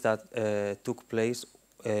earthquakes that took place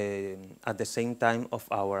at the same time of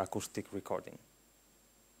our acoustic recording.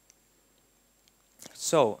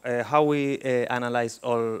 So how we analyze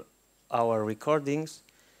all our recordings.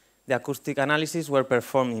 The acoustic analysis were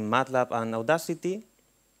performed in MATLAB and Audacity.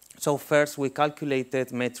 So first we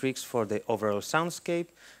calculated metrics for the overall soundscape.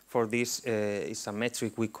 For this is a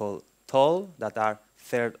metric we call toll, that are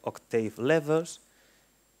third octave levels.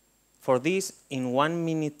 For this, in 1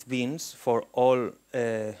 minute bins for all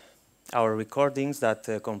our recordings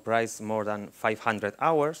that comprise more than 500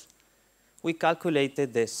 hours, we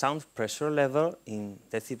calculated the sound pressure level in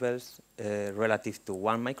decibels relative to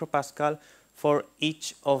 1 micropascal for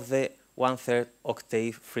each of the 1/3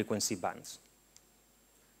 octave frequency bands.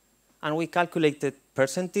 And we calculated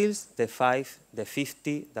percentiles, the 5, the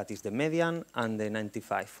 50, that is the median, and the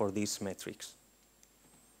 95 for these metrics.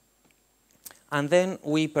 And then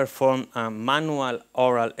we performed a manual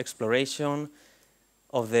oral exploration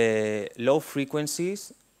of the low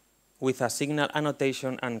frequencies with a signal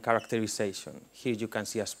annotation and characterization. Here you can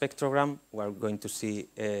see a spectrogram. We're going to see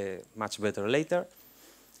much better later.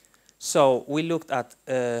 So we looked at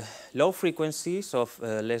low frequencies of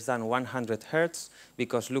less than 100 hertz,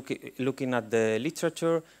 because looking at the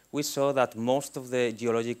literature, we saw that most of the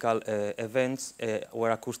geological events were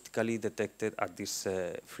acoustically detected at these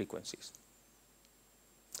frequencies.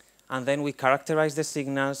 And then we characterized the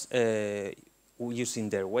signals using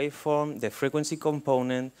their waveform, the frequency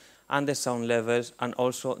component, and the sound levels, and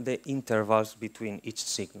also the intervals between each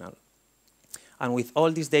signal. And with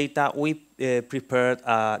all this data, we prepared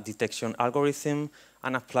a detection algorithm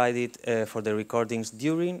and applied it for the recordings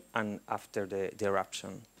during and after the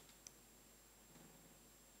eruption.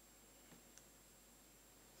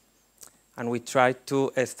 And we tried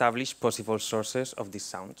to establish possible sources of these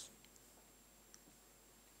sounds.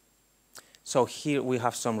 So here we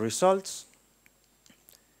have some results.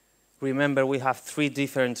 Remember, we have 3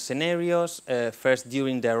 different scenarios. First,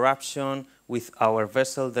 during the eruption, with our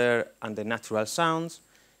vessel there and the natural sounds.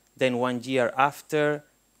 Then 1 year after,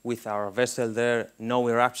 with our vessel there, no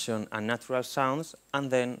eruption and natural sounds.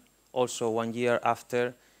 And then also 1 year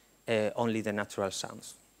after, only the natural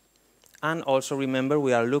sounds. And also remember,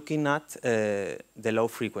 we are looking at the low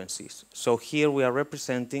frequencies. So here we are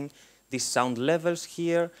representing the sound levels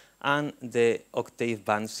here and the octave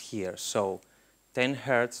bands here. So 10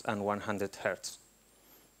 hertz and 100 hertz.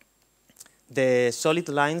 The solid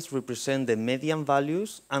lines represent the median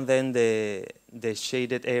values, and then the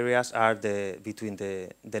shaded areas are between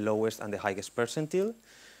the lowest and the highest percentile.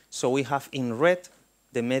 So we have in red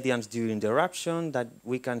the medians during the eruption that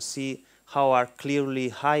we can see how are clearly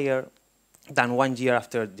higher than 1 year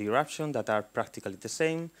after the eruption, that are practically the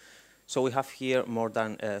same. So we have here more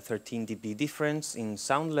than 13 dB difference in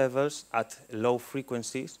sound levels at low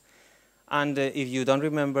frequencies. And if you don't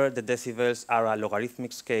remember, the decibels are a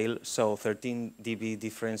logarithmic scale, so 13 dB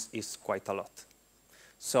difference is quite a lot.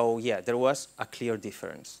 So yeah, there was a clear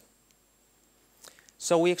difference.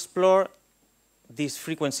 So we explore these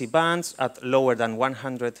frequency bands at lower than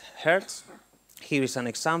 100 hertz. Here is an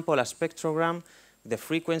example, a spectrogram, the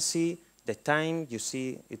frequency, the time, you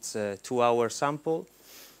see it's a 2-hour sample,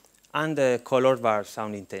 and the color bar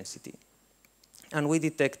sound intensity. And we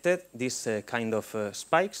detected these kind of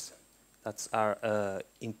spikes that are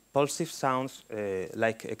impulsive sounds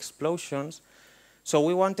like explosions. So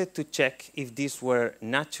we wanted to check if these were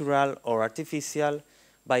natural or artificial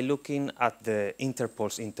by looking at the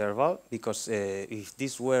interpulse interval, because if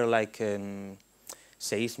these were like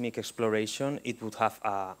seismic exploration, it would have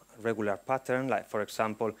a regular pattern, like for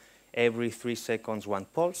example, every 3 seconds 1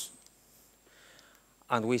 pulse.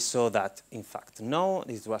 And we saw that, in fact, no,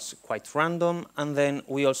 it was quite random. And then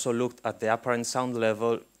we also looked at the apparent sound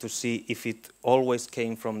level to see if it always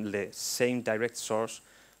came from the same direct source.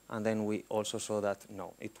 And then we also saw that,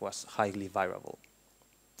 no, it was highly variable.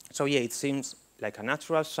 So yeah, it seems like a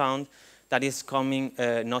natural sound that is coming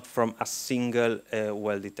not from a single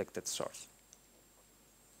well-detected source.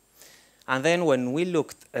 And then when we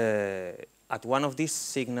looked at one of these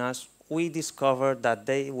signals, we discovered that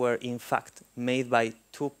they were in fact made by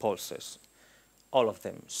two pulses, all of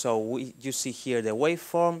them. So you see here the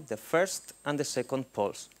waveform, the first and the second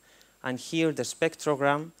pulse. And here the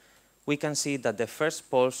spectrogram, we can see that the first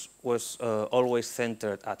pulse was always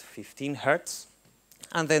centered at 15 Hertz,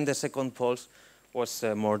 and then the second pulse was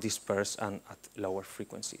more dispersed and at lower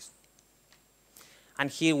frequencies. And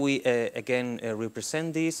here we again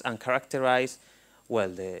represent this and characterize,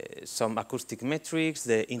 well, some acoustic metrics,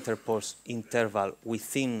 the interpulse interval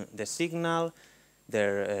within the signal,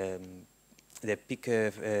 their the peak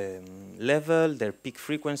level, their peak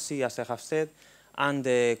frequency, as I have said, and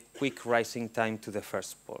the quick rising time to the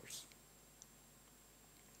first pulse.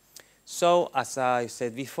 So, as I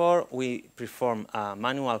said before, we perform a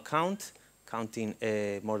manual count, counting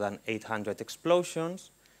more than 800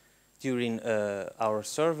 explosions during our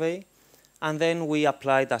survey, and then we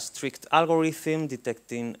applied a strict algorithm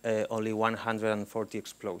detecting only 140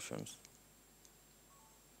 explosions.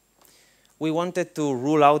 We wanted to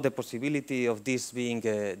rule out the possibility of this being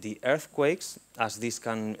the earthquakes, as this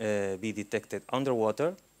can be detected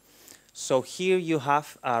underwater. So here you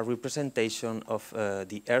have a representation of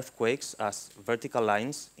the earthquakes as vertical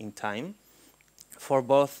lines in time for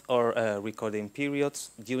both our recording periods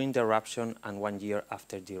during the eruption and 1 year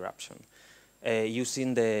after the eruption.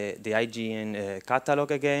 Using the IGN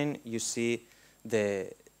catalog again, you see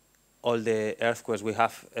all the earthquakes we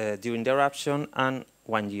have during the eruption and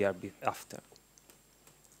 1 year after.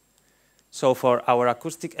 So for our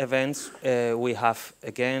acoustic events, we have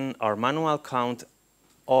again our manual count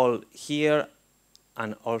all here,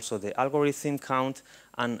 and also the algorithm count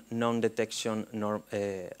and non-detection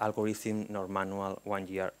algorithm nor manual 1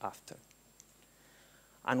 year after.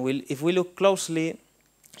 And if we look closely,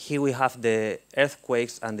 here we have the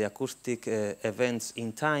earthquakes and the acoustic events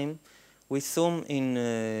in time. We zoom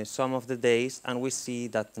in some of the days and we see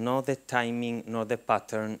that nor the timing nor the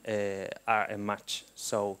pattern are a match.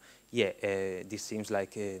 So yeah, this seems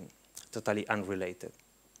like totally unrelated.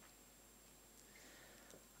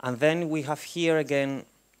 And then we have here again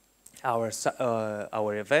our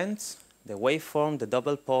events, the waveform, the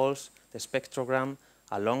double pulse, the spectrogram,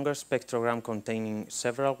 a longer spectrogram containing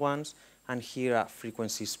several ones, and here a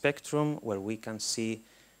frequency spectrum where we can see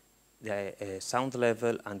the sound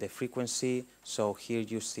level and the frequency. So here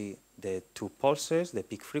you see the two pulses, the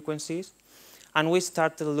peak frequencies, and we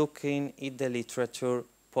started looking in the literature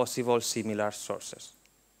possible similar sources.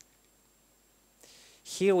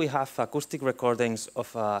 Here we have acoustic recordings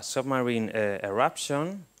of a submarine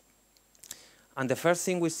eruption. And the first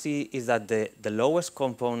thing we see is that the lowest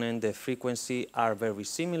component, the frequency, are very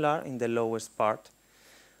similar in the lowest part.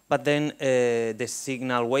 But then the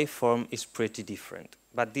signal waveform is pretty different.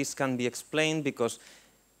 But this can be explained because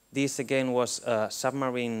this again was a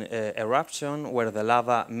submarine eruption where the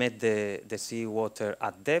lava met the seawater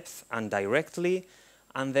at depth and directly.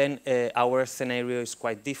 And then our scenario is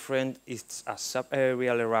quite different. It's a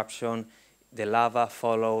subaerial eruption. The lava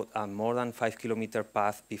followed a more than 5 kilometer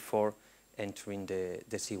path before entering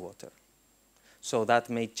the seawater. So that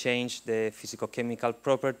may change the physicochemical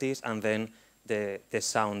properties and then the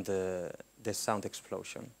sound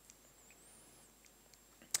explosion.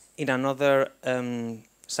 In another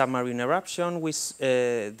submarine eruption,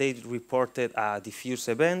 they reported a diffuse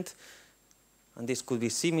event. And this could be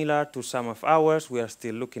similar to some of ours. We are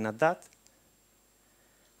still looking at that.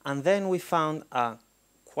 And then we found a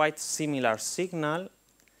quite similar signal.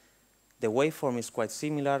 The waveform is quite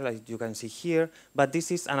similar, like you can see here, but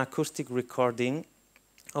this is an acoustic recording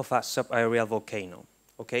of a subaerial volcano.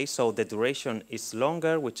 Okay, so the duration is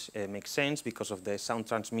longer, which makes sense because of the sound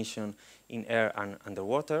transmission in air and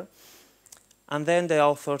underwater. And then the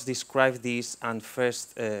authors describe this, and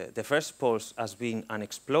the first pulse as being an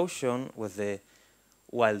explosion,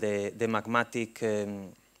 while the magmatic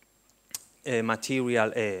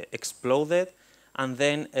material exploded, and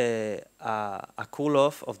then a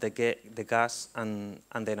cool-off of the gas, and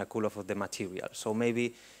then a cool-off of the material. So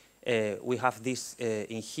maybe we have this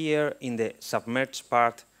in here, in the submerged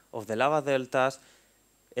part of the lava deltas.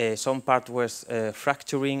 Some part was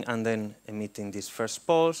fracturing and then emitting this first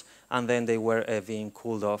pulse, and then they were being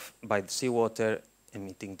cooled off by the seawater,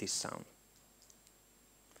 emitting this sound.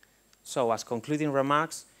 So as concluding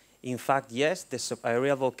remarks, in fact, yes, the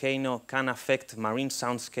subaerial volcano can affect marine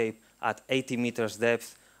soundscape at 80 meters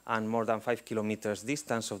depth and more than 5 kilometers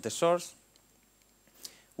distance of the source.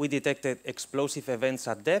 We detected explosive events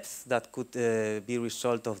at depth that could be a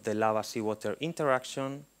result of the lava-seawater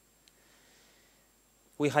interaction.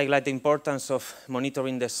 We highlight the importance of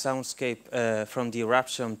monitoring the soundscape from the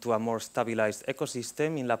eruption to a more stabilized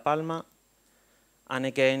ecosystem in La Palma. And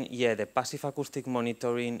again, yeah, the passive acoustic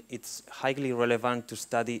monitoring, it's highly relevant to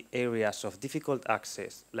study areas of difficult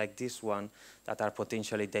access, like this one, that are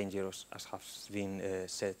potentially dangerous, as has been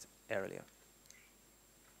said earlier.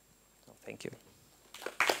 So, thank you.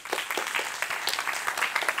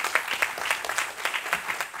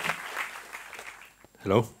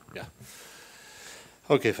 Hello. Yeah.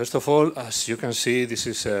 Okay, first of all, as you can see, this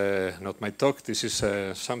is not my talk. This is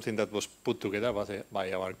something that was put together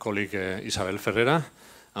by our colleague Isabel Ferreira.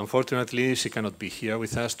 Unfortunately, she cannot be here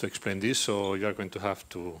with us to explain this, so you are going to have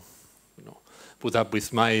to put up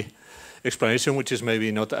with my explanation, which is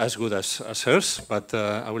maybe not as good as hers, but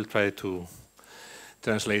I will try to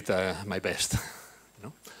translate my best.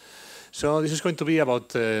 So this is going to be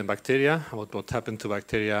about bacteria, about what happened to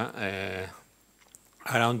bacteria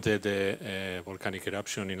around the volcanic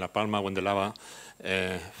eruption in La Palma when the lava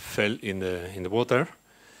fell in the water.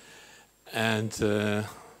 And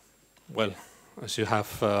well, as you have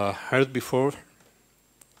heard before,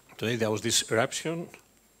 today there was this eruption.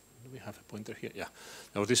 Do we have a pointer here? Yeah.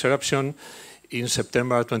 There was this eruption in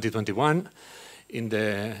September 2021 in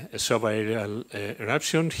the subaerial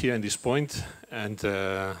eruption here in this point, and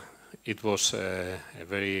it was a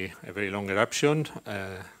very long eruption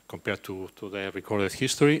compared to the recorded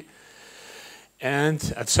history.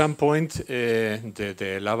 And at some point,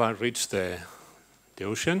 the lava reached the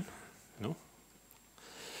ocean.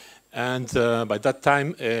 And by that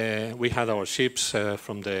time, we had our ships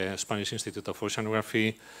from the Spanish Institute of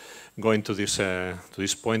Oceanography going to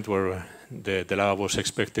this point where the lava was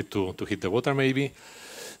expected to hit the water, maybe.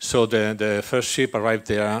 So the first ship arrived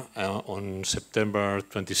there on September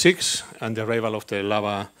 26, and the arrival of the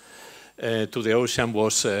lava to the ocean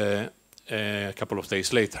was a couple of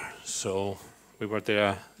days later. So we were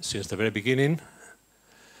there since the very beginning.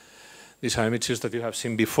 These are images that you have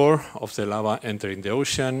seen before of the lava entering the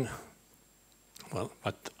ocean. Well,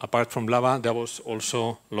 but apart from lava, there was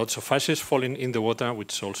also lots of ashes falling in the water,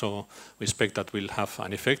 which also we expect that will have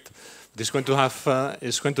an effect. It's going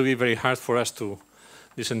to be very hard for us to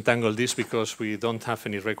disentangle this because we don't have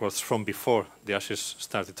any records from before the ashes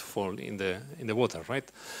started to fall in the water,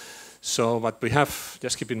 right? So, but we have,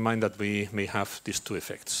 just keep in mind that we may have these two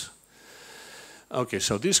effects. Okay,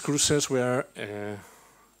 so these cruises were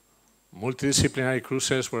multidisciplinary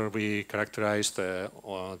cruises where we characterized the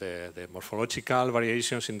morphological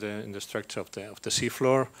variations in the structure of the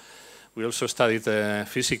seafloor. We also studied the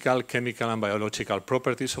physical, chemical, and biological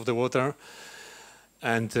properties of the water.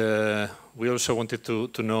 And we also wanted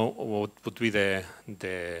to know what would be the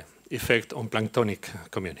effect on planktonic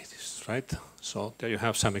communities, right? So there you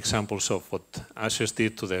have some examples of what ashes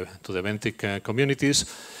did to the benthic communities,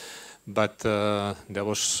 but there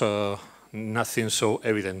was nothing so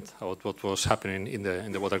evident about what was happening in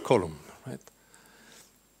the water column, right?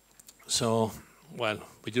 So, well,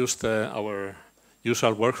 we used our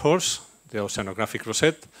usual workhorse, the oceanographic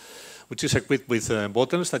rosette, which is equipped with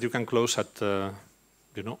bottles that you can close at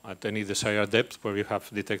at any desired depth where you have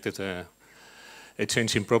detected a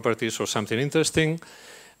change in properties or something interesting.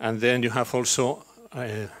 And then you have also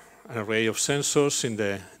an array of sensors in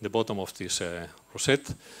the bottom of this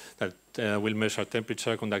rosette that will measure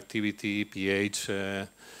temperature, conductivity, pH,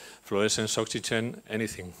 fluorescence, oxygen,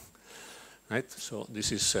 anything, right? So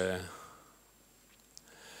this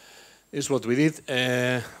is what we did.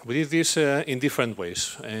 We did this in different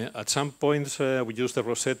ways. At some points, we used the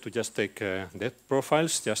rosette to just take depth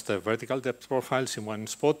profiles, just vertical depth profiles in one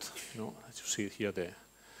spot. As you see here,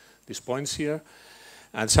 these points here.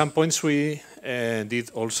 At some points, we did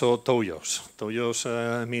also tow-yaws. Tow-yaws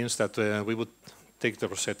means that we would take the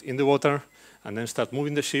rosette in the water and then start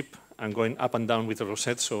moving the ship and going up and down with the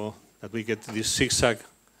rosette so that we get this zigzag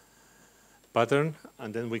pattern,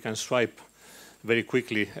 and then we can swipe very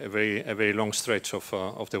quickly a very long stretch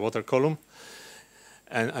of the water column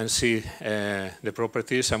and see the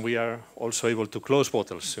properties. And we are also able to close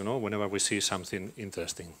bottles, whenever we see something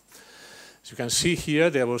interesting. As you can see here,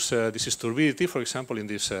 there was this is turbidity, for example, in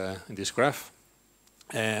this graph.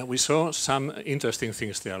 We saw some interesting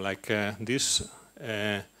things there, like these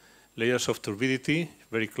layers of turbidity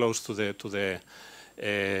very close to the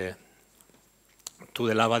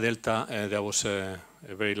lava delta. There was a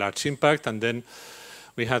very large impact, and then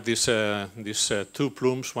we had these two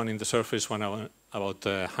plumes, one in the surface, one about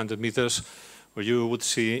 100 meters, where you would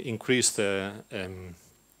see increased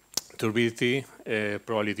turbidity,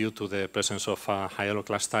 probably due to the presence of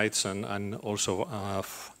hyaloclastites and also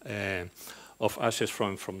of ashes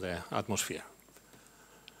from the atmosphere.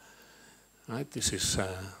 Right, this is,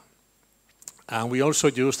 and we also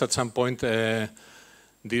used at some point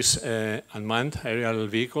these unmanned aerial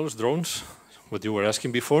vehicles, drones, what you were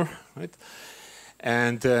asking before, right?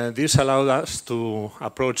 And this allowed us to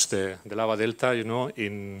approach the lava delta, you know,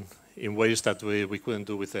 in ways that we couldn't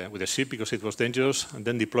do with the ship because it was dangerous, and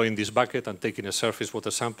then deploying this bucket and taking a surface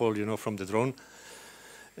water sample, you know, from the drone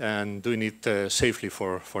and doing it safely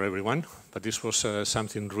for everyone. But this was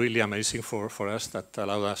something really amazing for us that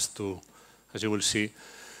allowed us to, as you will see,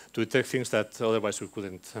 to detect things that otherwise we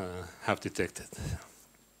couldn't have detected.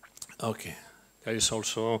 Okay, there is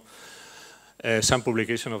also some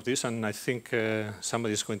publication of this, and I think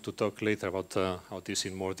somebody is going to talk later about this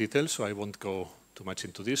in more detail, so I won't go too much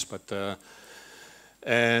into this, but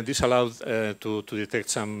this allowed to detect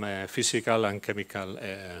some physical and chemical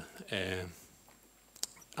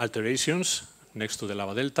alterations next to the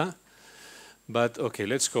lava delta. But okay,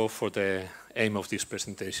 let's go for the aim of this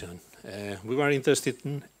presentation. We were interested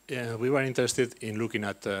in looking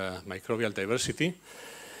at microbial diversity,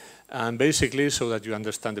 and basically, so that you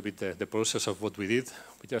understand a bit the process of what we did,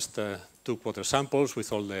 we just took water samples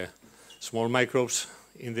with all the small microbes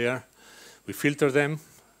in there. We filtered them,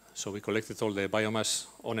 so we collected all the biomass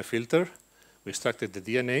on a filter. We extracted the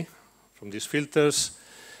DNA from these filters,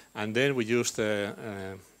 and then we used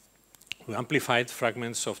we amplified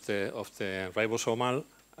fragments of the ribosomal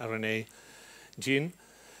RNA gene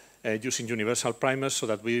using universal primers, so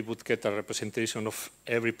that we would get a representation of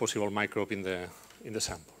every possible microbe in the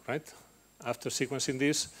sample. Right? After sequencing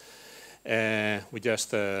this, we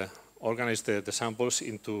just organized the samples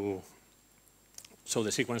into, so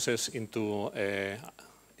the sequences into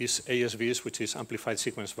these ASVs, which is amplified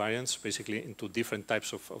sequence variants, basically into different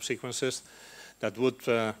types of sequences that would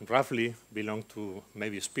roughly belong to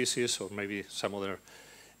maybe species or maybe some other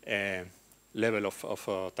level of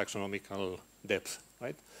taxonomical depth,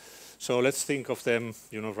 right? So let's think of them,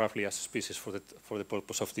 you know, roughly as species for the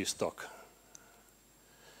purpose of this talk.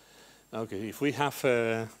 Okay, if we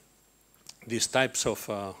have these types of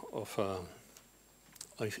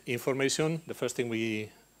information, the first thing we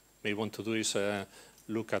may want to do is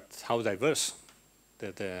look at how diverse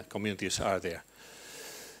the communities are there.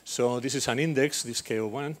 So this is an index, this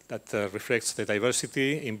KO1, that reflects the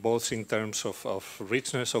diversity in both in terms of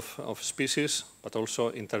richness of species, but also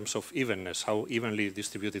in terms of evenness, how evenly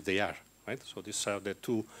distributed they are, right? So these are the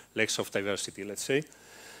two legs of diversity, let's say.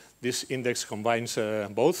 This index combines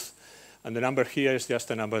both, and the number here is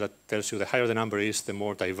just a number that tells you the higher the number is, the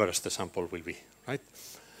more diverse the sample will be, right?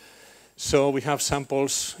 So we have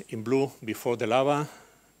samples in blue before the lava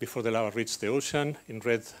reached the ocean, in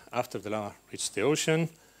red after the lava reached the ocean.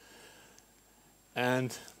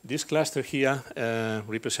 And this cluster here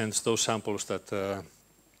represents those samples that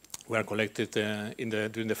were collected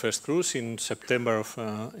during the first cruise in September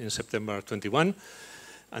 21.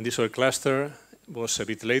 And this other cluster was a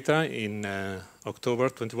bit later in October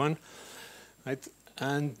 21. Right?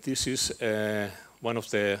 And this is one of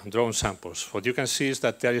the drone samples. What you can see is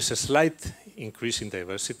that there is a slight increase in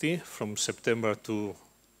diversity from September to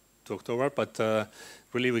October, but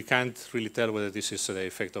really we can't really tell whether this is the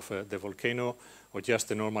effect of the volcano or just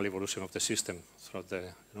the normal evolution of the system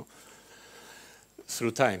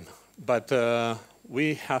through time. But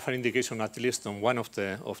we have an indication, at least on one of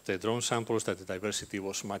the drone samples, that the diversity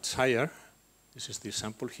was much higher. This is this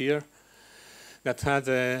sample here that had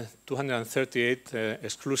 238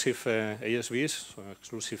 exclusive ASVs, so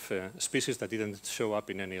exclusive species that didn't show up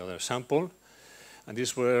in any other sample. And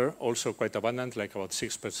these were also quite abundant, like about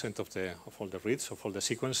 6% of all the reads, of all the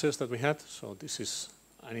sequences that we had. So this is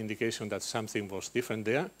an indication that something was different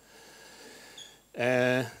there.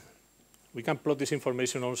 We can plot this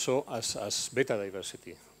information also as beta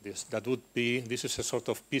diversity. This is a sort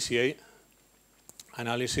of PCA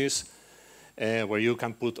analysis where you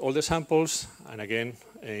can put all the samples, and again,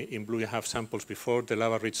 in blue you have samples before the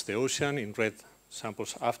lava reached the ocean, in red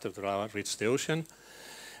samples after the lava reached the ocean.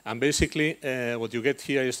 And basically, what you get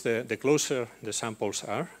here is the closer the samples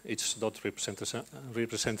are, each dot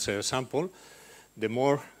represents a sample, the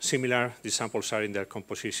more similar the samples are in their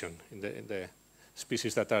composition, in the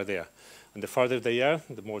species that are there. And the farther they are,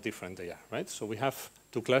 the more different they are, right? So we have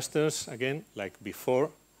two clusters, again, like before,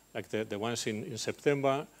 like the ones in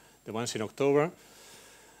September, the ones in October.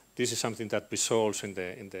 This is something that we saw also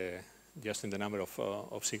just in the number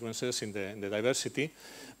of sequences, in the diversity.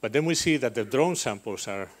 But then we see that the drone samples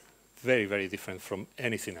are very, very different from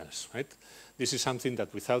anything else, right? This is something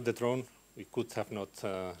that without the drone, we could have not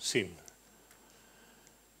seen.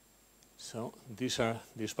 So these are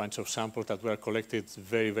this bunch of samples that were collected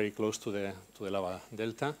very, very close to the lava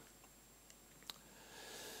delta.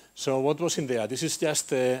 So what was in there? This is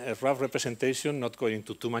just a rough representation, not going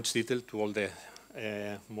into too much detail to all the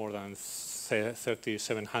more than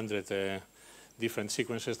 3,700 different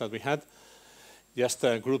sequences that we had, just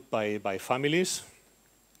grouped by families.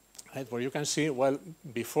 right, where you can see, well,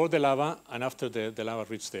 before the lava and after the lava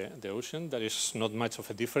reached the ocean, there is not much of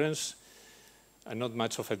a difference, and not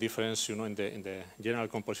much of a difference, you know, in the general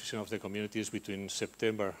composition of the communities between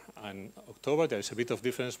September and October. There is a bit of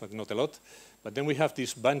difference, but not a lot. But then we have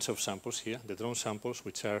this bunch of samples here, the drone samples,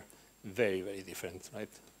 which are very, very different, right?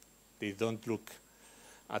 They don't look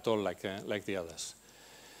at all like the others.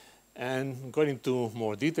 And going into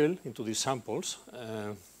more detail into these samples,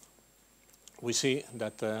 we see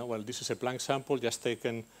that, well, this is a plank sample just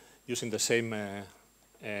taken using the same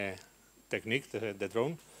technique, the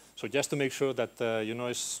drone. So just to make sure that, you know,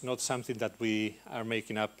 it's not something that we are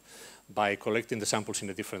making up by collecting the samples in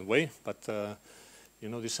a different way, but, you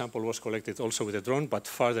know, this sample was collected also with a drone, but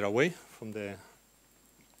farther away from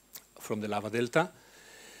the lava delta.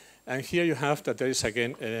 And here you have that there is,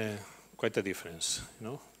 again, quite a difference, you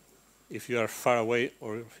know, if you are far away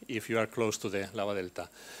or if you are close to the lava delta.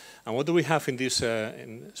 And what do we have in this,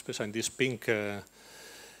 especially in this pink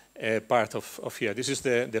part of here? This is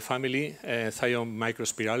the family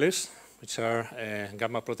Thiomicrospirales, which are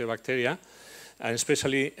gamma proteobacteria, and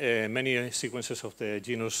especially many sequences of the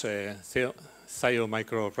genus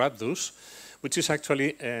Thiomicrorhabdus, which is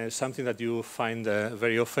actually something that you find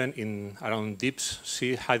very often around deep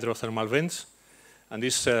sea hydrothermal vents. And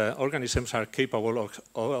these organisms are capable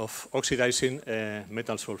of oxidizing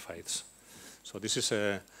metal sulfides. So this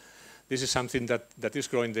is something that is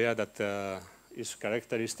growing there that is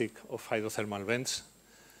characteristic of hydrothermal vents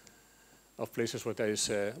of places where there is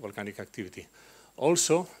volcanic activity.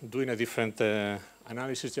 Also, doing a different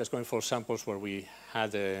analysis, just going for samples where we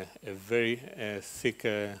had a very thick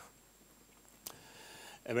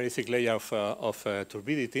layer of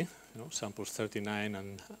turbidity, you know, samples 39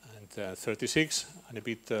 and 36, and a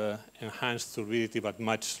bit enhanced turbidity, but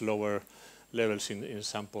much lower levels in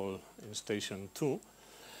sample in station 2.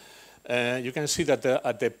 You can see that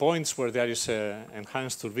at the points where there is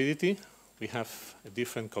enhanced turbidity, we have a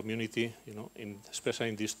different community, you know, especially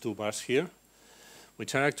in these two bars here,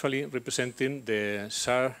 which are actually representing the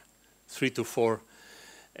SAR 324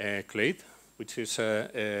 clade, which is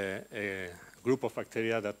a group of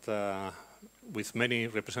bacteria that, with many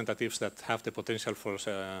representatives that have the potential for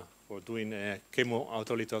doing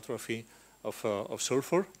chemoautolithotrophy of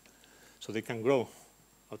sulfur, so they can grow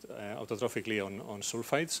autotrophically on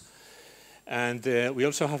sulfides. And we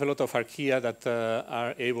also have a lot of archaea that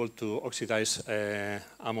are able to oxidize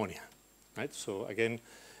ammonia, right? So again,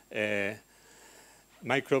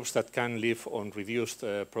 microbes that can live on reduced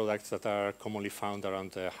products that are commonly found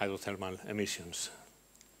around hydrothermal emissions.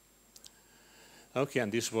 Okay,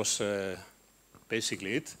 and this was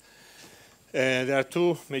basically it. There are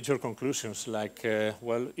two major conclusions. Like,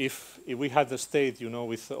 well, if we had stayed, you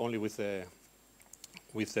know, only with the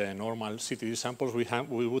normal CTD samples,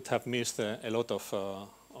 we would have missed a lot of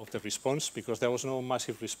the response, because there was no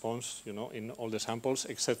massive response, you know, in all the samples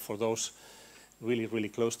except for those really, really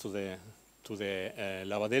close to the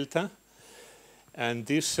lava delta. And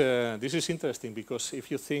this is interesting, because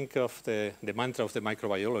if you think of the mantra of the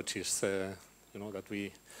microbiologists, you know, that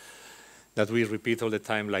we repeat all the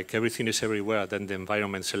time, like everything is everywhere, then the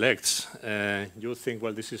environment selects. You think,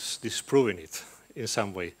 well, this is proving it in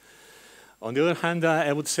some way. On the other hand,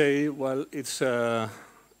 I would say, well, it's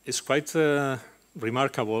quite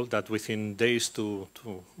remarkable that within days to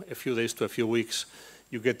a few weeks,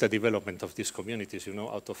 you get the development of these communities, you know,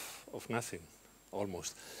 out of nothing,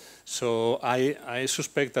 almost. So I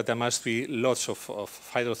suspect that there must be lots of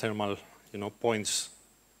hydrothermal, you know, points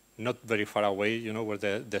not very far away, you know, where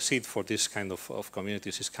the seed for this kind of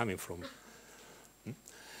communities is coming from.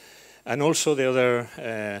 And also the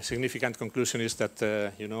other significant conclusion is that,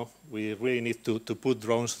 you know, we really need to put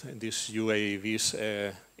drones, these UAVs,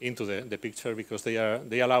 into the picture, because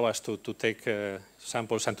they allow us to take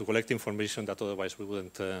samples and to collect information that otherwise we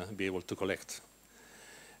wouldn't be able to collect.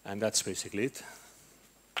 And that's basically it.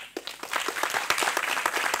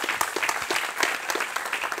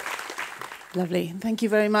 Lovely. Thank you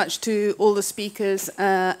very much to all the speakers,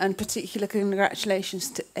 and particular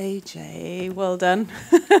congratulations to Ajay. Well done.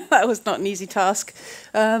 That was not an easy task.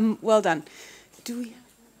 Well done. Do we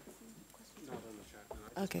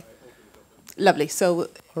have... Okay. Lovely. So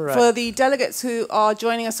right. For the delegates who are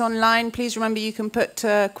joining us online, please remember you can put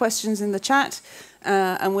questions in the chat,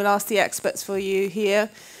 and we'll ask the experts for you here.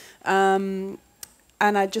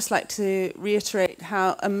 And I'd just like to reiterate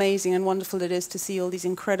how amazing and wonderful it is to see all these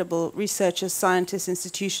incredible researchers, scientists,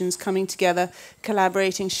 institutions coming together,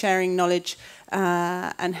 collaborating, sharing knowledge,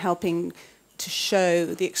 and helping to show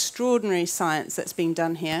the extraordinary science that's being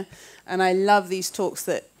done here. And I love these talks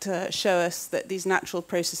that show us that these natural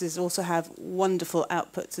processes also have wonderful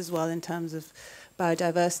outputs as well in terms of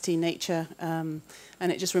biodiversity, nature, and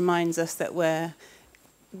it just reminds us that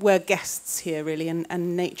we're guests here, really,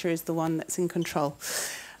 and nature is the one that's in control.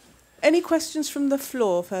 Any questions from the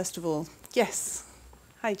floor, first of all? Yes.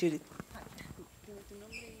 Hi, Judith.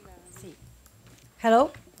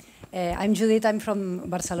 Hello, I'm Judith. I'm from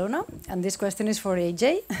Barcelona, and this question is for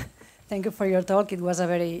AJ. Thank you for your talk. It was a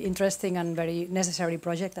very interesting and very necessary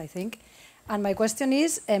project, I think. And my question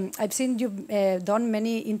is, I've seen you've done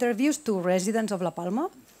many interviews to residents of La Palma,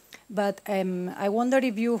 but I wonder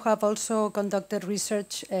if you have also conducted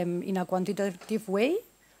research in a quantitative way,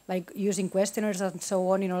 like using questionnaires and so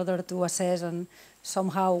on in order to assess and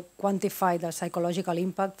somehow quantify the psychological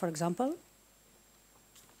impact, for example?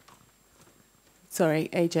 Sorry,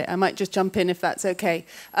 AJ, I might just jump in if that's okay,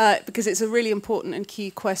 because it's a really important and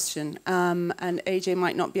key question, and AJ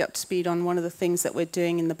might not be up to speed on one of the things that we're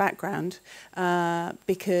doing in the background,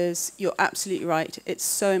 because you're absolutely right, it's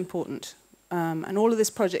so important. And all of this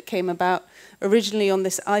project came about originally on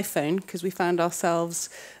this iPhone, because we found ourselves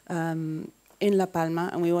in La Palma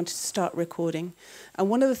and we wanted to start recording. And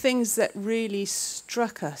one of the things that really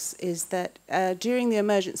struck us is that during the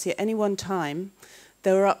emergency at any one time,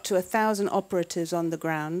 there were up to 1,000 operatives on the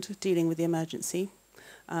ground dealing with the emergency,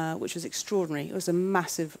 which was extraordinary. It was a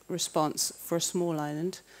massive response for a small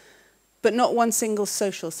island, but not one single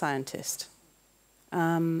social scientist.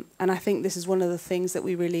 And I think this is one of the things that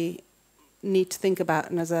we really need to think about,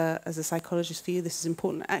 and as a psychologist for you, this is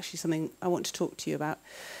important. Actually, something I want to talk to you about,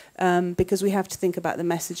 because we have to think about the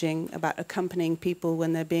messaging, about accompanying people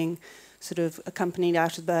when they're being sort of accompanied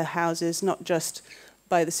out of their houses, not just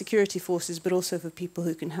by the security forces, but also for people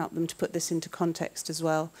who can help them to put this into context as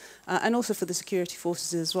well, and also for the security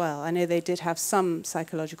forces as well. I know they did have some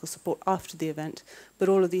psychological support after the event, but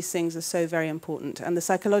all of these things are so very important, and the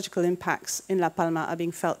psychological impacts in La Palma are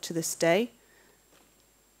being felt to this day.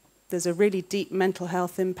 There's a really deep mental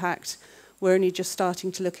health impact. We're only just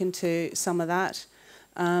starting to look into some of that,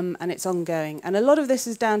 and it's ongoing. And a lot of this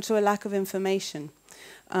is down to a lack of information.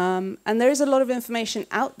 And there is a lot of information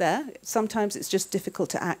out there. Sometimes it's just difficult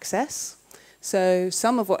to access. So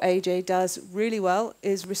some of what AJ does really well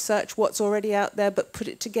is research what's already out there, but put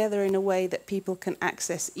it together in a way that people can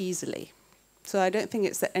access easily. So I don't think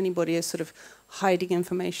it's that anybody is sort of hiding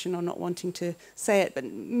information or not wanting to say it, but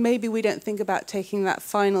maybe we don't think about taking that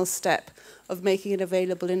final step of making it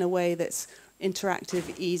available in a way that's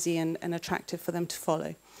interactive, easy, and attractive for them to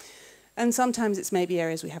follow. And sometimes it's maybe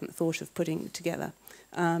areas we haven't thought of putting together.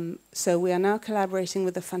 So we are now collaborating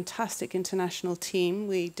with a fantastic international team.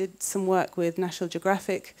 We did some work with National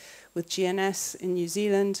Geographic, with GNS in New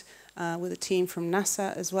Zealand, with a team from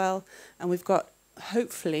NASA as well. And we've got,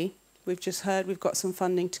 hopefully, we've just heard we've got some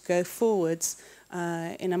funding to go forwards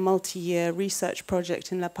in a multi-year research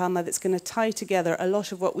project in La Palma that's going to tie together a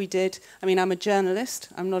lot of what we did. I mean, I'm a journalist,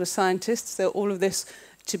 I'm not a scientist, so all of this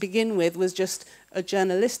to begin with was just a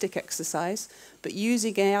journalistic exercise, but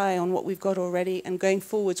using AI on what we've got already and going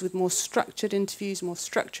forwards with more structured interviews, more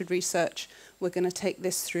structured research, we're going to take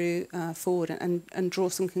this through forward and draw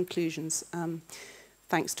some conclusions,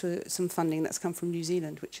 thanks to some funding that's come from New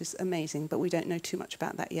Zealand, which is amazing, but we don't know too much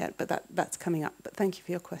about that yet, but that's coming up. But thank you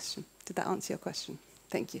for your question. Did that answer your question?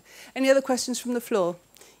 Thank you. Any other questions from the floor?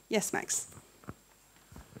 Yes, Max.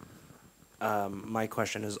 My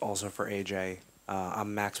question is also for AJ.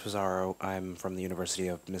 I'm Max Pizarro. I'm from the University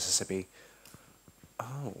of Mississippi.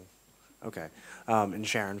 Oh, okay. And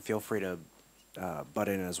Sharon, feel free to butt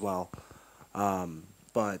in as well.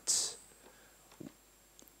 But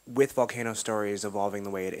with VolcanoStories evolving the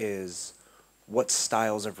way it is, what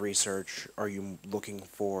styles of research are you looking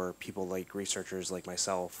for people like researchers like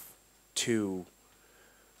myself to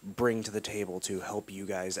bring to the table to help you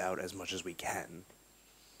guys out as much as we can?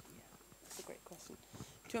 Yeah, that's a great question.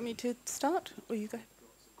 Do you want me to start, or you go?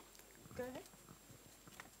 Go ahead.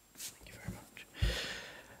 Thank you very much.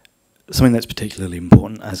 Something that's particularly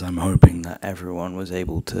important, as I'm hoping that everyone was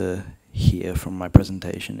able to hear from my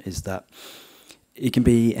presentation, is that it can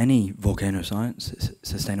be any volcano science,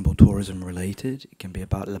 sustainable tourism related. It can be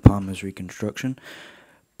about La Palma's reconstruction,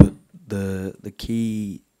 but the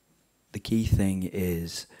key thing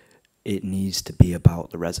is it needs to be about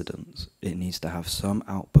the residents. It needs to have some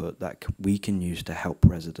output that we can use to help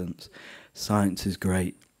residents. Science is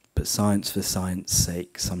great, but science for science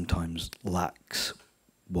sake sometimes lacks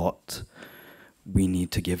what we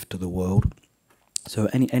need to give to the world. So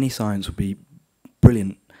any science would be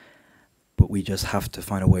brilliant, but we just have to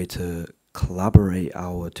find a way to collaborate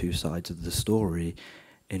our two sides of the story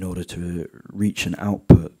in order to reach an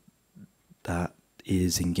output that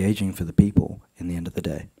is engaging for the people in the end of the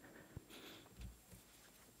day.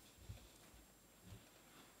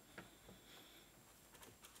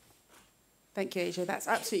 Thank you, Ajay. That's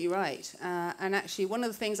absolutely right. And actually, one of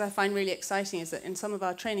the things I find really exciting is that in some of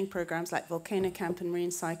our training programs, like Volcano Camp and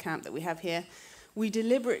Marine Sci Camp that we have here, we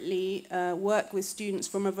deliberately work with students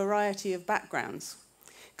from a variety of backgrounds.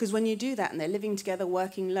 Because when you do that and they're living together,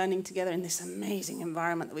 working, learning together in this amazing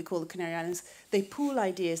environment that we call the Canary Islands, they pool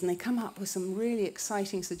ideas and they come up with some really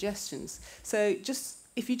exciting suggestions. So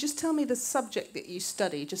if you just tell me the subject that you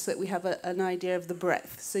study, just so that we have an idea of the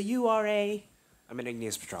breadth. So you are a... I'm an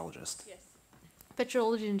igneous petrologist. Yes.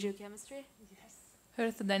 Petrology and geochemistry. Yes.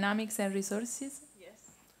 Earth dynamics and resources.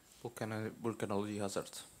 Yes. Volcanology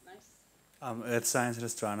hazards. Nice. Earth science and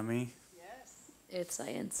astronomy. Yes. Earth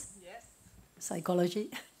science. Yes. Psychology.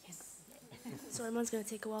 Sorry, mine's going to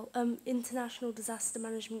take a while. International disaster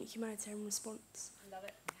management, humanitarian response. Love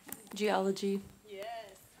it. Geology. Yes.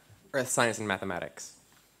 Earth science and mathematics.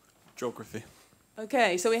 Geography.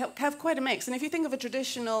 Okay, so we have quite a mix. And if you think of a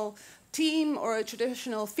traditional team or a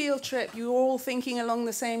traditional field trip, you're all thinking along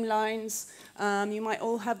the same lines. You might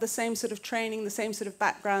all have the same sort of training, the same sort of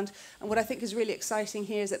background. And what I think is really exciting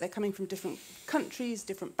here is that they're coming from different countries,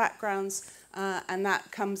 different backgrounds, and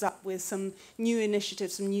that comes up with some new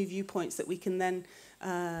initiatives, some new viewpoints that we can then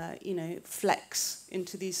flex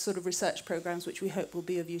into these sort of research programs, which we hope will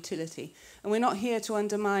be of utility. And we're not here to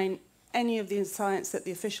undermine any of the science that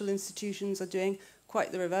the official institutions are doing,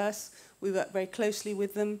 quite the reverse. We work very closely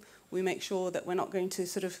with them. We make sure that we're not going to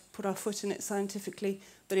sort of put our foot in it scientifically,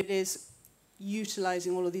 but it is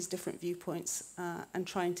utilizing all of these different viewpoints and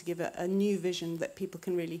trying to give a new vision that people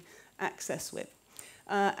can really access with.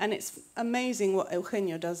 And it's amazing what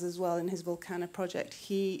Eugenio does as well in his Volcano project.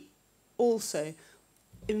 He also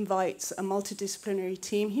invites a multidisciplinary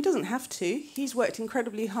team. He doesn't have to. He's worked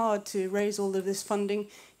incredibly hard to raise all of this funding.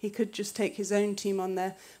 He could just take his own team on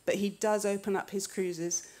there, but he does open up his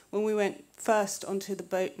cruises. When we went first onto the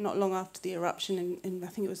boat, not long after the eruption, in I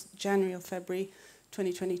think it was January or February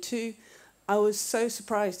 2022, I was so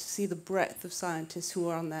surprised to see the breadth of scientists who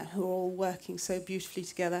are on there, who are all working so beautifully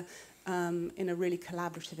together in a really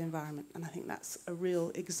collaborative environment. And I think that's a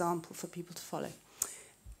real example for people to follow.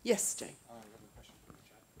 Yes, Jay. I have a question from the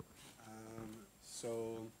chat.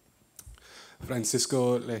 So,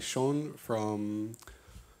 Francisco Lechon from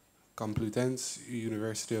Complutense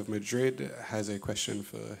University of Madrid has a question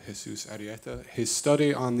for Jesús Arrieta. His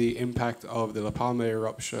study on the impact of the La Palma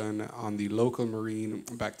eruption on the local marine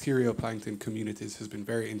bacterioplankton communities has been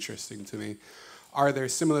very interesting to me. Are there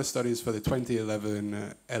similar studies for the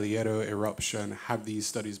 2011 El Hierro eruption? Have these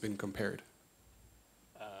studies been compared?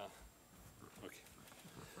 Okay.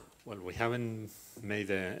 Well, we haven't made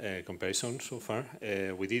a comparison so far.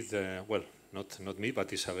 We did, well, not me,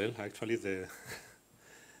 but Isabel, actually,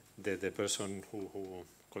 the person who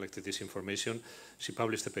collected this information. She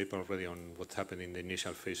published a paper already on what happened in the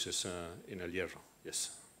initial phases in El Hierro,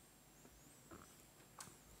 yes.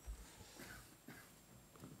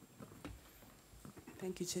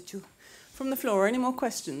 Thank you, Chechu. From the floor, any more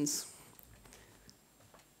questions?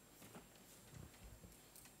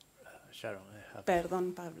 Sharon, I have...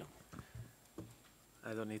 Perdón, Pablo.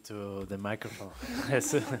 I don't need the microphone.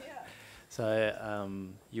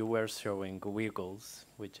 So you were showing wiggles,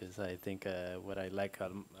 which is, I think, what I like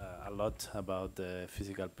a lot about the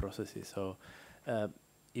physical processes. So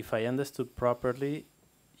if I understood properly,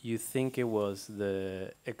 you think it was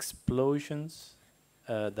the explosions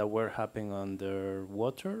that were happening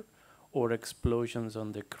underwater, or explosions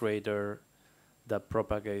on the crater that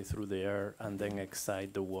propagate through the air and then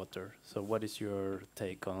excite the water? So what is your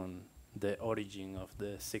take on the origin of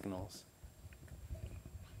the signals?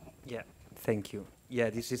 Yeah, thank you. Yeah,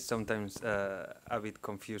 this is sometimes a bit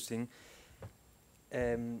confusing.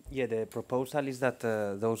 Yeah, the proposal is that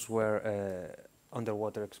those were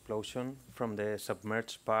underwater explosion from the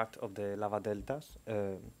submerged part of the lava deltas.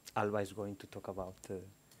 Alba is going to talk about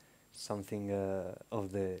something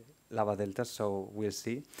of the lava deltas, so we'll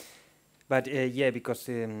see. But yeah, because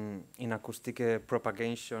in acoustic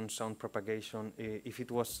propagation, sound propagation, if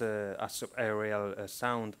it was a subaerial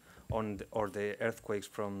sound or the earthquakes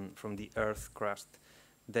from the earth crust,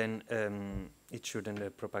 then it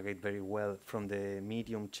shouldn't propagate very well from the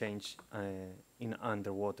medium change in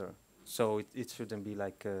underwater. So it shouldn't be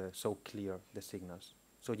like so clear, the signals.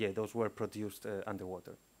 So yeah, those were produced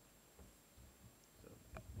underwater.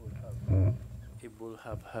 It would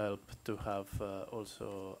have helped to have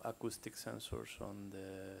also acoustic sensors on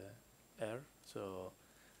the air. So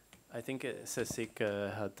I think CSIC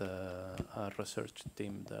had a research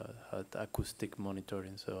team that had acoustic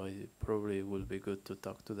monitoring, so it probably will be good to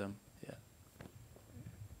talk to them.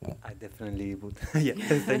 Yeah, I definitely would. Yeah,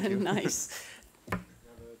 thank you. Nice.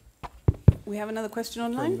 We have another question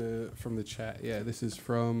online. From the chat, yeah. This is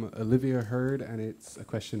from Olivia Hurd, and it's a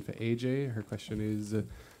question for AJ. Her question is,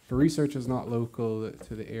 for researchers not local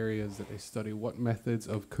to the areas that they study, what methods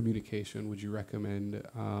of communication would you recommend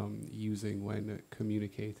using when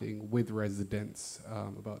communicating with residents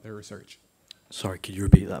about their research? Sorry, could you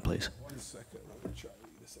repeat that, please? 1 second, let me try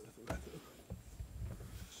this little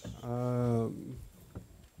method.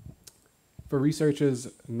 For researchers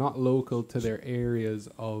not local to their areas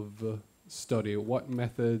of study, what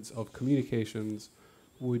methods of communications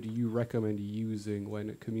would you recommend using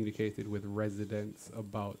when communicated with residents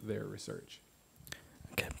about their research?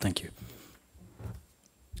 Okay, thank you.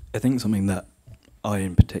 I think something that I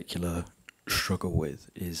in particular struggle with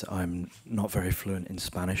is I'm not very fluent in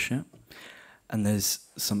Spanish yet, and there's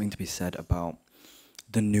something to be said about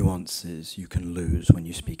the nuances you can lose when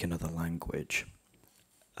you speak another language.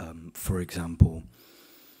 For example,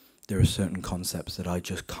 there are certain concepts that I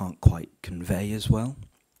just can't quite convey as well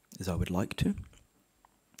as I would like to.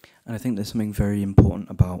 And I think there's something very important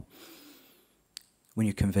about when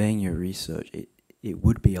you're conveying your research, it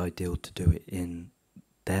would be ideal to do it in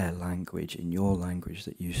their language, in your language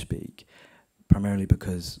that you speak, primarily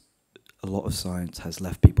because a lot of science has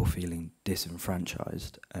left people feeling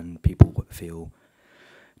disenfranchised and people feel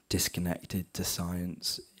disconnected to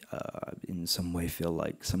science, in some way feel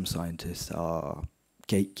like some scientists are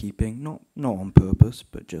gatekeeping, not on purpose,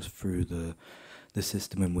 but just through the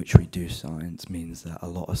system in which we do science means that a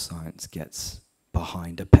lot of science gets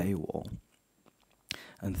behind a paywall.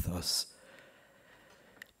 And thus,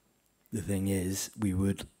 the thing is, we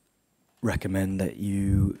would recommend that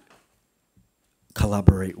you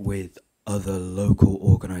collaborate with other local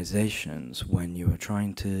organizations when you are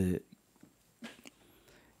trying to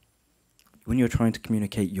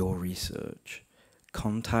communicate your research.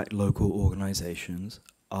 Contact local organizations,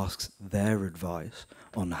 ask their advice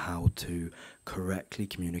on how to correctly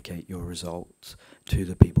communicate your results to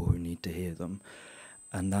the people who need to hear them.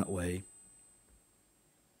 And that way,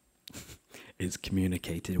 it's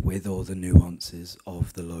communicated with all the nuances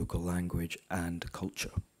of the local language and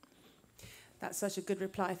culture. That's such a good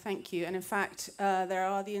reply, thank you. And in fact, there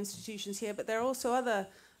are the institutions here, but there are also other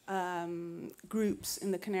groups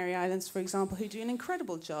in the Canary Islands, for example, who do an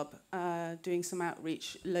incredible job doing some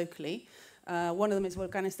outreach locally. One of them is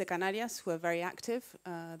Volcanes de Canarias, who are very active.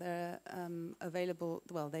 They're available,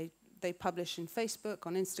 well, they publish in Facebook,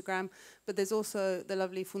 on Instagram, but there's also the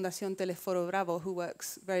lovely Fundación Teleforo Bravo, who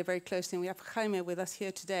works very, very closely. And we have Jaime with us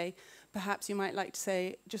here today. Perhaps you might like to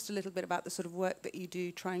say just a little bit about the sort of work that you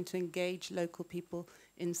do trying to engage local people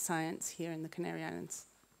in science here in the Canary Islands.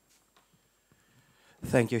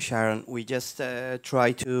 Thank you, Sharon. We just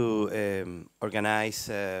try to organize,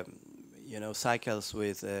 cycles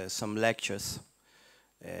with some lectures.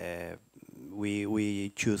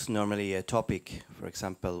 We choose normally a topic. For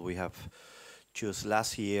example, we have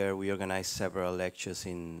last year we organized several lectures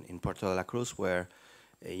in Puerto de la Cruz, where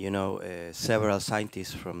several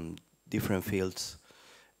scientists from different fields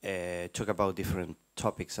talk about different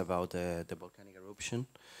topics about the volcanic eruption.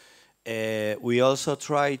 We also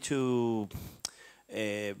try to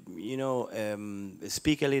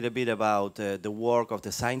speak a little bit about the work of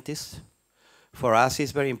the scientists. For us,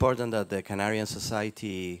 it's very important that the Canarian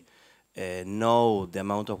society know the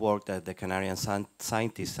amount of work that the Canarian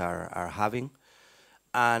scientists are having,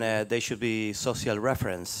 and they should be social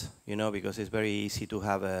reference, because it's very easy to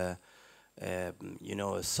have a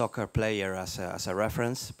soccer player as a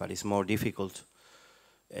reference, but it's more difficult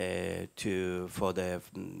to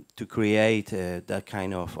create that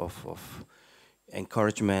kind of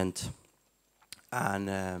encouragement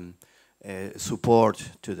and support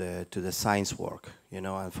to the science work,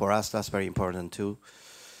 and for us that's very important too.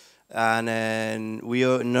 And we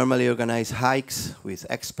normally organize hikes with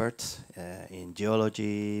experts in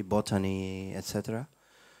geology, botany, etc.,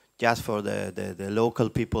 just for the local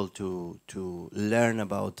people to learn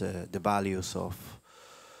about the values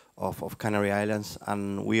of Canary Islands.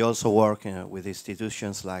 And we also work with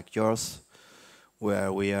institutions like yours,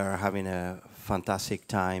 where we are having a fantastic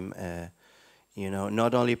time,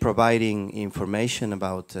 not only providing information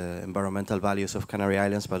about environmental values of Canary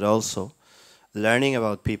Islands, but also learning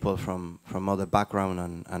about people from other background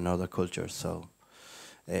and other cultures. So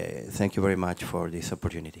thank you very much for this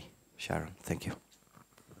opportunity. Sharon, thank you.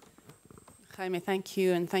 Jaime, thank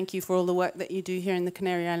you, and thank you for all the work that you do here in the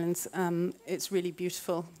Canary Islands. It's really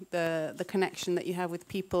beautiful, the connection that you have with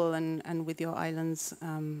people and with your islands,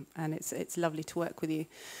 and it's lovely to work with you.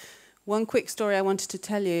 One quick story I wanted to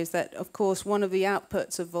tell you is that, of course, one of the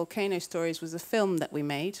outputs of VolcanoStories was a film that we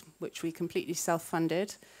made, which we completely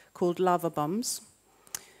self-funded, called Lava Bombs.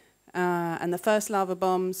 And the first lava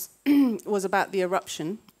bombs was about the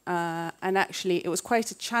eruption. And actually, it was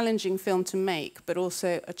quite a challenging film to make, but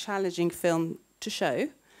also a challenging film to show,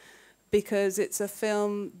 because it's a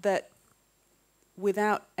film that,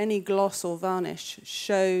 without any gloss or varnish,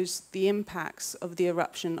 shows the impacts of the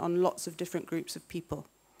eruption on lots of different groups of people.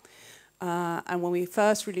 And when we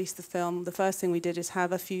first released the film, the first thing we did is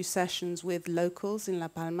have a few sessions with locals in La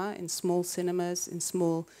Palma, in small cinemas, in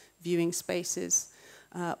small viewing spaces,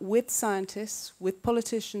 with scientists, with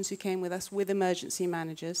politicians who came with us, with emergency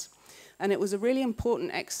managers. And it was a really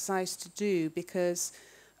important exercise to do because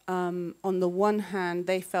on the one hand,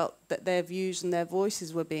 they felt that their views and their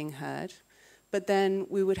voices were being heard. But then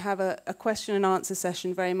we would have a question and answer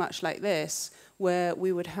session very much like this, where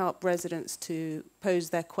we would help residents to pose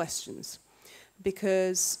their questions.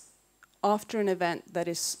 Because after an event that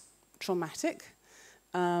is traumatic,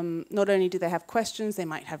 not only do they have questions, they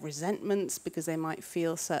might have resentments because they might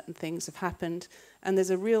feel certain things have happened. And there's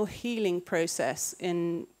a real healing process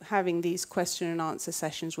in having these question and answer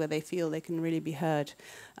sessions where they feel they can really be heard.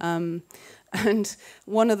 And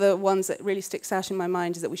one of the ones that really sticks out in my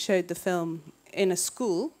mind is that we showed the film in a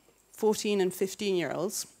school, 14 and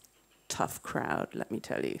 15-year-olds. Tough crowd, let me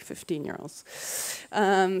tell you, 15-year-olds.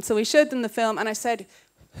 So we showed them the film, and I said,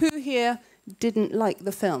 who here didn't like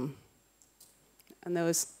the film? And there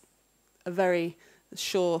was a very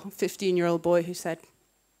sure 15-year-old boy who said,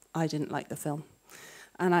 I didn't like the film.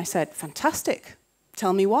 And I said, fantastic.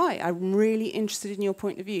 Tell me why. I'm really interested in your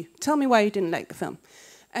point of view. Tell me why you didn't like the film.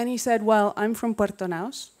 And he said, well, I'm from Puerto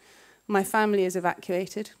Naos. My family is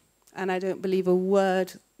evacuated, and I don't believe a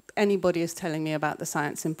word anybody is telling me about the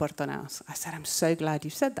science in Puerto Naos. I said, I'm so glad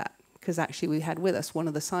you said that, because actually we had with us one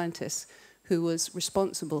of the scientists who was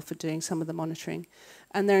responsible for doing some of the monitoring.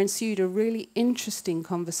 And there ensued a really interesting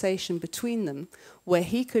conversation between them where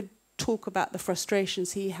he could talk about the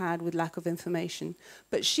frustrations he had with lack of information,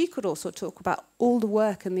 but she could also talk about all the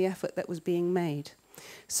work and the effort that was being made.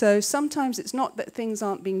 So sometimes it's not that things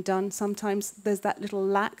aren't being done, sometimes there's that little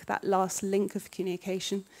lack, that last link of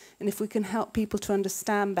communication, and if we can help people to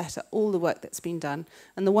understand better all the work that's been done.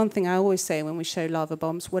 And the one thing I always say when we show lava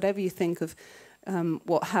bombs, whatever you think of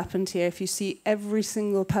what happened here, if you see every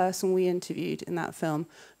single person we interviewed in that film,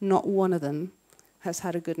 not one of them has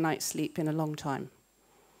had a good night's sleep in a long time.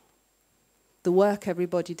 The work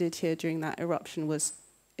everybody did here during that eruption was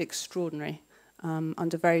extraordinary,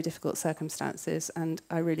 under very difficult circumstances, and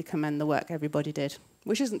I really commend the work everybody did.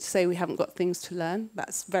 Which isn't to say we haven't got things to learn.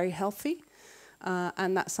 That's very healthy,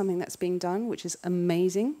 and that's something that's being done, which is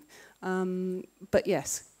amazing. But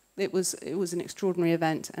yes, it was an extraordinary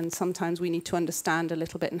event, and sometimes we need to understand a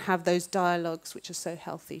little bit and have those dialogues which are so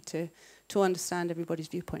healthy to understand everybody's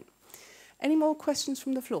viewpoint. Any more questions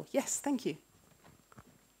from the floor? Yes, thank you.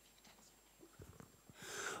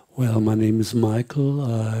 Well, my name is Michael.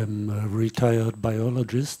 I'm a retired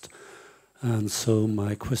biologist, and so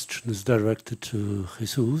my question is directed to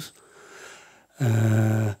Jesús.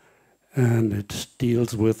 And it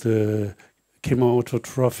deals with the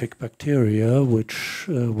chemoautotrophic bacteria which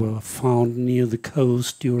were found near the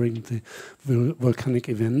coast during the volcanic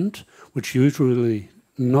event, which usually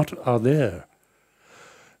not are there.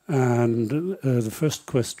 And the first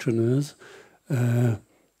question is,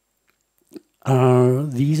 are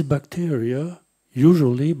these bacteria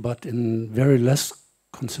usually, but in very less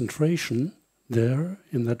concentration there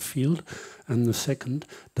in that field? And the second,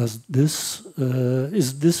 is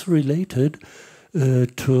this related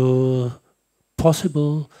to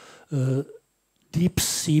possible deep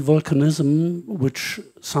sea volcanism, which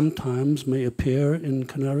sometimes may appear in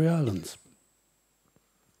Canary Islands?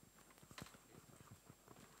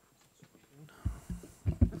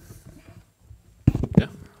 Yeah,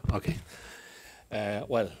 okay.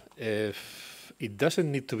 Well, it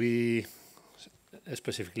doesn't need to be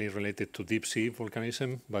specifically related to deep sea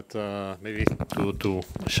volcanism, but maybe to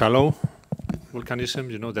shallow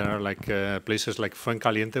volcanism. You know, there are like places like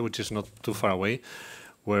Fuencaliente, which is not too far away,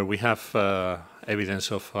 where we have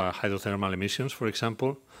evidence of hydrothermal emissions, for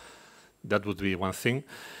example. That would be one thing.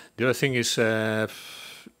 The other thing is, you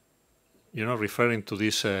know, referring to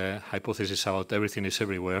this hypothesis about everything is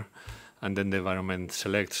everywhere, and then the environment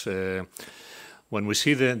selects. When we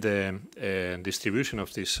see the distribution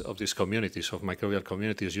of these communities, of microbial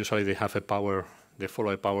communities, usually they have they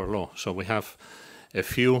follow a power law. So we have a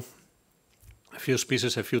few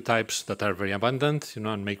species, a few types that are very abundant, you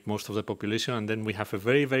know, and make most of the population, and then we have a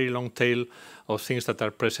very, very long tail of things that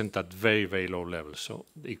are present at very, very low levels. So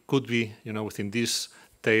it could be, you know, within this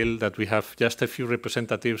tail that we have just a few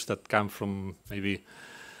representatives that come from maybe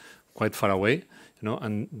quite far away. You know,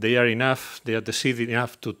 and they are enough. They are the seed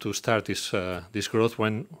enough to start this growth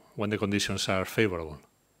when when the conditions are favorable.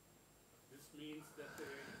 This means that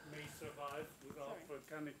they may survive without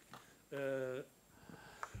volcanic.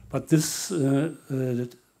 But this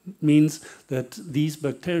means that these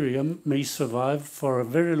bacteria may survive for a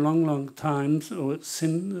very long time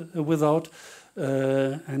without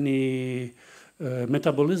any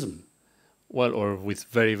metabolism. Well, or with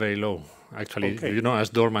very low. Actually, okay. You know, as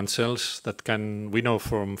dormant cells that can, we know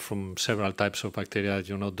from several types of bacteria,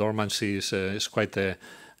 you know, dormancy is quite a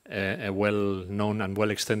well-known and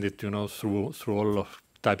well-extended, you know, through all of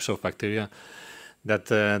types of bacteria, that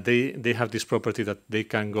they have this property that they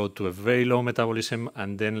can go to a very low metabolism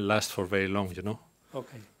and then last for very long, you know.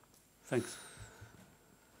 Okay, thanks.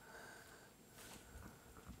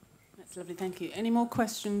 That's lovely, thank you. Any more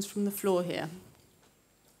questions from the floor here?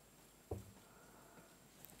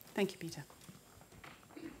 Thank you, Peter.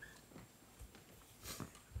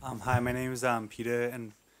 Hi, my name is Peter,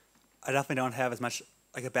 and I definitely don't have as much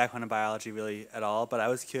like a background in biology really at all, but I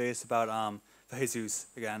was curious about for Jesús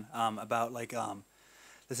again about like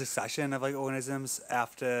the succession of like organisms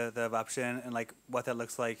after the eruption and like what that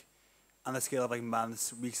looks like on the scale of like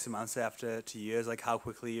months, weeks to months after to years, like how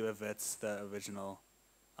quickly it reverts the original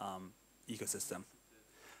ecosystem.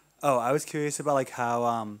 Oh, I was curious about like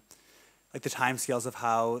how like the time scales of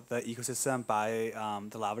how the ecosystem by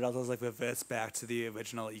the lava deltas like reverts back to the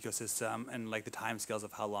original ecosystem, and like the time scales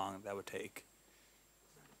of how long that would take.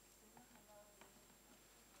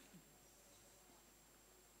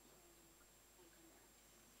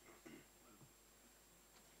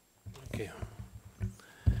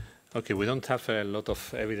 Okay, we don't have a lot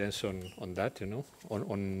of evidence on that, you know,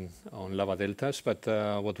 on lava deltas, but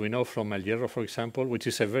what we know from El Hierro, for example, which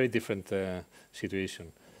is a very different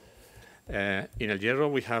situation. In El Hierro,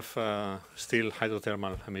 we have still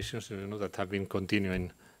hydrothermal emissions, you know, that have been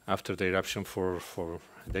continuing after the eruption for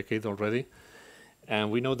a decade already. And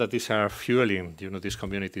we know that these are fueling, you know, these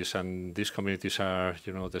communities, and these communities are,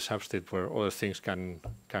 you know, the substrate where other things can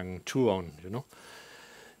chew on, you know.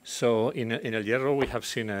 So in El Hierro, we have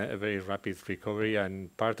seen a very rapid recovery,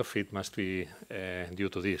 and part of it must be due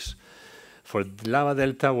to this. For lava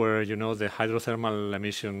delta, where, you know, the hydrothermal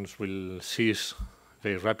emissions will cease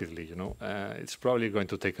very rapidly, you know, it's probably going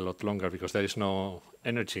to take a lot longer because there is no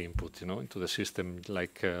energy input, you know, into the system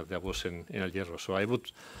like there was in El Hierro. So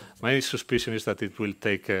my suspicion is that it will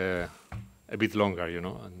take a bit longer, you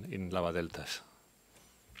know, in lava deltas.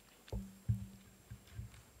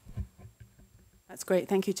 That's great.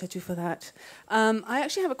 Thank you, Chechu, for that. I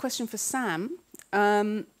actually have a question for Sam.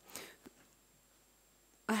 I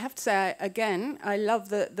have to say, again, I love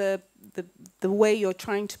the way you're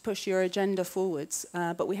trying to push your agenda forwards,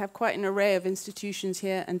 but we have quite an array of institutions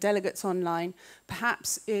here and delegates online.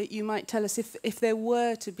 Perhaps you might tell us if there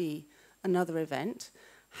were to be another event,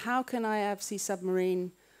 how can IAVC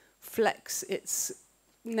Submarine flex its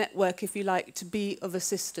network, if you like, to be of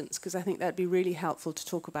assistance? Because I think that'd be really helpful to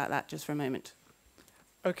talk about that just for a moment.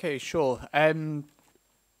 Okay, sure.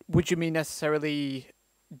 Would you mean necessarily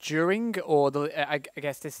during, or I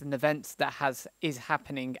guess this is an event that is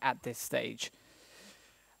happening at this stage?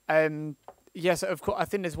 Yes, of course. I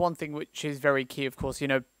think there's one thing which is very key. Of course, you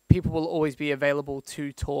know, people will always be available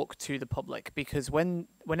to talk to the public, because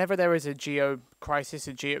whenever there is a geo crisis,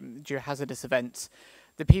 a geohazardous event,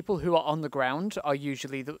 the people who are on the ground are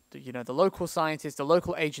usually the local scientists, the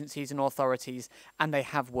local agencies and authorities, and they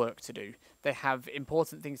have work to do. They have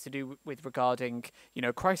important things to do with regarding, you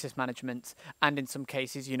know, crisis management, and in some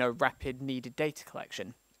cases, you know, rapid needed data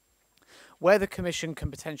collection. Where the Commission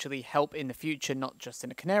can potentially help in the future, not just in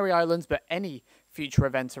the Canary Islands, but any future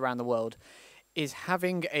event around the world, is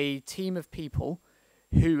having a team of people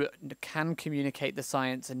who can communicate the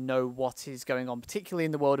science and know what is going on, particularly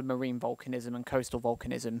in the world of marine volcanism and coastal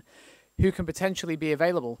volcanism, who can potentially be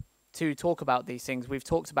available to talk about these things. We've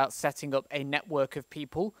talked about setting up a network of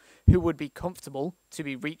people who would be comfortable to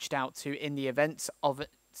be reached out to in the event of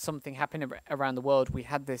something happening around the world. We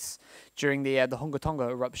had this during the Hunga Tonga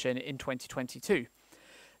eruption in 2022.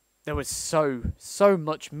 There was so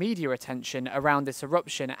much media attention around this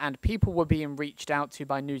eruption, and people were being reached out to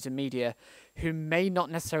by news and media who may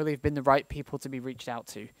not necessarily have been the right people to be reached out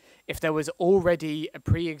to. If there was already a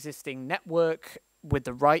pre-existing network with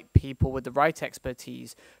the right people, with the right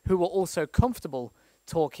expertise, who were also comfortable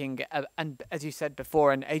talking, and as you said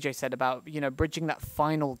before, and AJ said about, you know, bridging that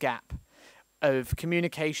final gap of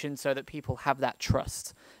communication so that people have that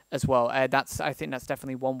trust as well. I think that's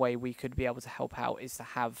definitely one way we could be able to help out, is to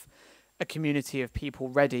have a community of people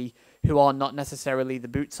ready who are not necessarily the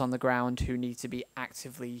boots on the ground, who need to be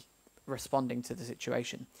actively responding to the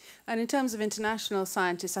situation. And in terms of international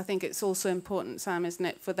scientists, I think it's also important, Sam, isn't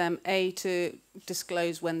it, for them, A, to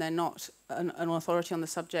disclose when they're not an authority on the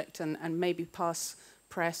subject and maybe pass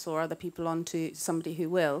press or other people on to somebody who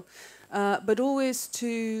will, but always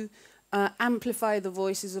to amplify the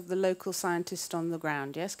voices of the local scientists on the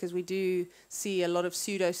ground, yes? Because we do see a lot of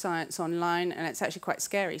pseudoscience online, and it's actually quite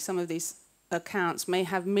scary. Some of these accounts may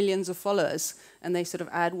have millions of followers, and they sort of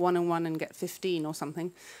add 1 and 1 and get 15 or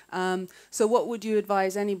something. So what would you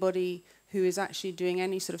advise anybody who is actually doing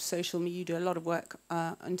any sort of social media, you do a lot of work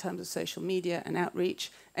in terms of social media and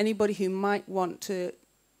outreach, anybody who might want to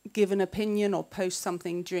give an opinion or post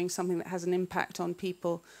something during something that has an impact on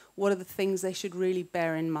people, what are the things they should really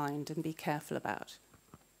bear in mind and be careful about?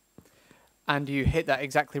 And you hit that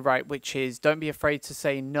exactly right, which is don't be afraid to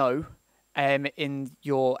say no in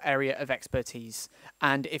your area of expertise.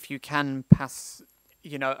 And if you can pass,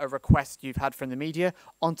 you know, a request you've had from the media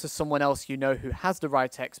onto someone else you know who has the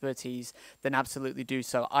right expertise, then absolutely do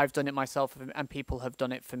so. I've done it myself, and people have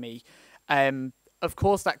done it for me. Of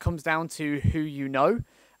course, that comes down to who you know,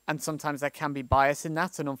 and sometimes there can be bias in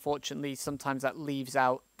that, and unfortunately, sometimes that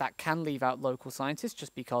can leave out local scientists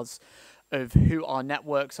just because of who our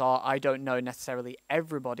networks are. I don't know necessarily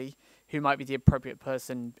everybody who might be the appropriate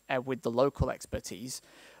person with the local expertise,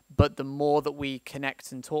 but the more that we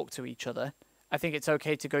connect and talk to each other, I think it's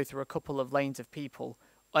okay to go through a couple of lanes of people,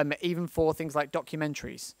 even for things like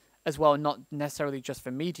documentaries as well, not necessarily just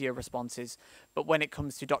for media responses, but when it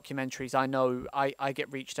comes to documentaries, I know I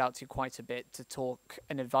get reached out to quite a bit to talk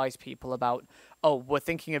and advise people about, oh, we're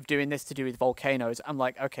thinking of doing this to do with volcanoes. I'm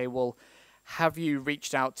like, okay, well, have you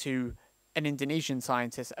reached out to an Indonesian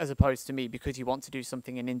scientist as opposed to me because you want to do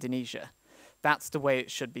something in Indonesia? That's the way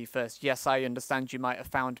it should be first. Yes, I understand you might have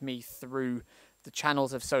found me through the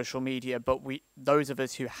channels of social media, but those of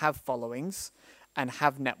us who have followings and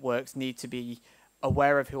have networks need to be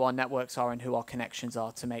aware of who our networks are and who our connections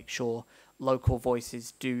are to make sure local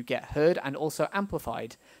voices do get heard and also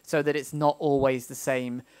amplified, so that it's not always the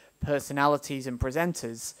same personalities and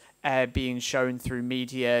presenters being shown through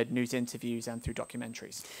media, news interviews, and through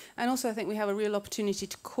documentaries. And also I think we have a real opportunity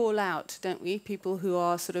to call out, don't we, people who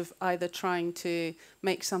are sort of either trying to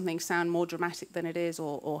make something sound more dramatic than it is,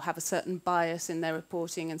 or have a certain bias in their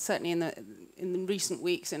reporting. And certainly in the recent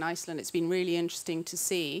weeks in Iceland, it's been really interesting to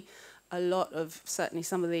see a lot of, certainly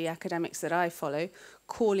some of the academics that I follow,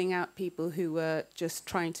 calling out people who were just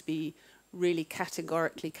trying to be really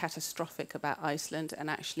categorically catastrophic about Iceland, and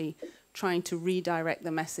actually trying to redirect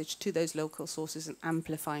the message to those local sources and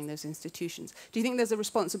amplifying those institutions. Do you think there's a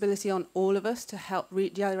responsibility on all of us to help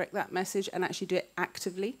redirect that message and actually do it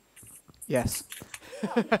actively? Yes.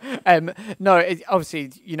 No,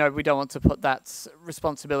 obviously, you know, we don't want to put that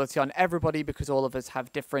responsibility on everybody because all of us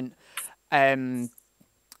have different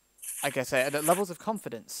I guess levels of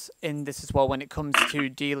confidence in this as well when it comes to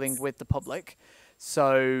dealing with the public.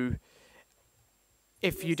 So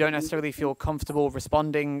if you don't necessarily feel comfortable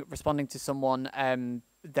responding to someone,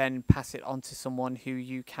 then pass it on to someone who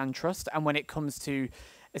you can trust. And when it comes to,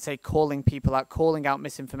 let's say, calling people out, calling out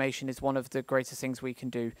misinformation is one of the greatest things we can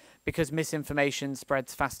do, because misinformation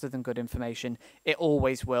spreads faster than good information. It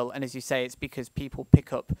always will. And as you say, it's because people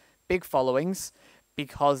pick up big followings,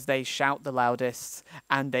 because they shout the loudest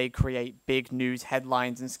and they create big news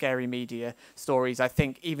headlines and scary media stories. I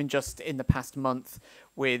think even just in the past month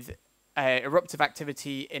with eruptive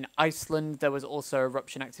activity in Iceland, there was also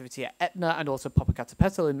eruption activity at Etna and also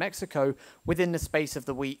Popocatépetl in Mexico within the space of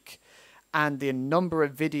the week. And the number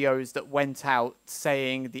of videos that went out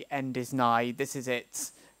saying the end is nigh, this is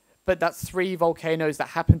it. But that's 3 volcanoes that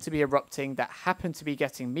happen to be erupting, that happen to be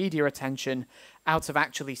getting media attention, out of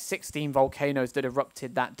actually 16 volcanoes that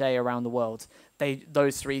erupted that day around the world.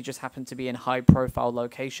 Those 3 just happen to be in high-profile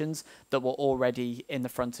locations that were already in the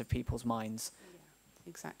front of people's minds. Yeah,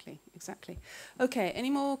 exactly. Okay,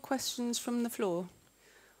 any more questions from the floor?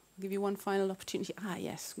 I'll give you one final opportunity.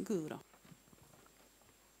 Yes, Guro.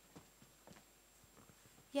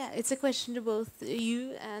 Yeah, it's a question to both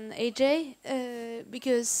you and Ajay,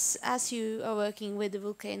 because as you are working with the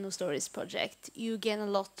VolcanoStories project, you gain a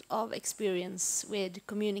lot of experience with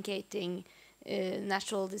communicating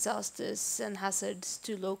natural disasters and hazards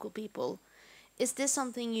to local people. Is this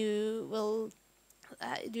something you will,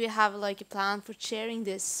 do you have like a plan for sharing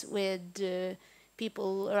this with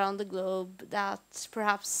people around the globe that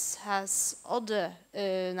perhaps has other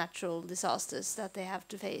natural disasters that they have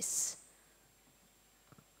to face?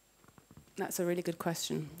 That's a really good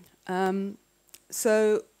question.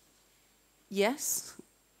 So, yes,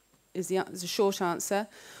 is the short answer.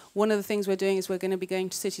 One of the things we're doing is we're going to be going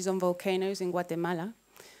to cities on volcanoes in Guatemala.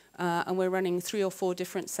 And we're running 3 or 4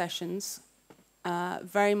 different sessions,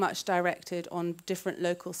 very much directed on different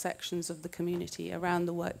local sections of the community around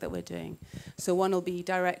the work that we're doing. So one will be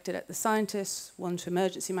directed at the scientists, one to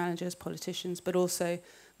emergency managers, politicians, but also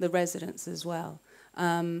the residents as well.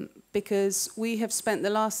 Because we have spent the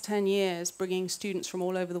last 10 years bringing students from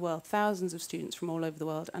all over the world, thousands of students from all over the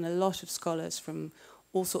world, and a lot of scholars from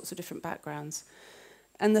all sorts of different backgrounds.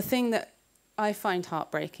 And the thing that I find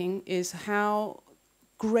heartbreaking is how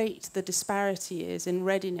great the disparity is in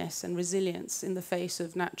readiness and resilience in the face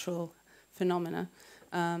of natural phenomena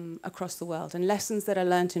across the world. And lessons that are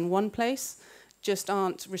learnt in one place just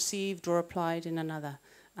aren't received or applied in another.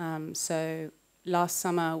 So last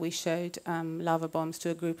summer we showed lava bombs to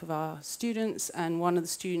a group of our students, and one of the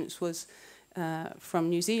students was from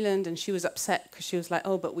New Zealand, and she was upset because she was like,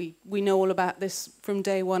 oh, but we know all about this from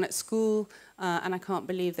day one at school, and I can't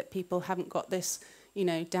believe that people haven't got this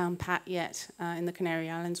down pat yet in the Canary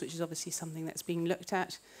Islands, which is obviously something that's being looked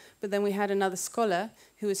at. But then we had another scholar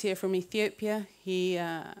who was here from Ethiopia.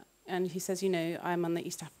 And he says, I'm on the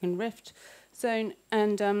East African Rift zone,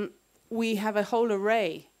 and we have a whole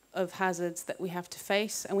array of hazards that we have to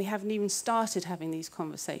face, and we haven't even started having these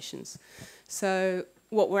conversations. So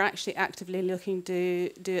what we're actually actively looking to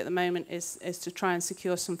do at the moment is to try and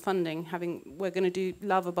secure some funding. We're going to do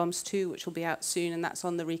Lava Bombs 2, which will be out soon, and that's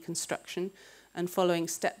on the reconstruction, and following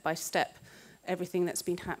step by step everything that's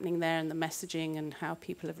been happening there and the messaging and how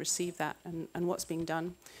people have received that and what's being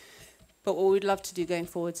done. But what we'd love to do going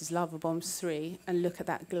forwards is Lava Bombs 3 and look at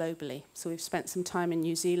that globally. So we've spent some time in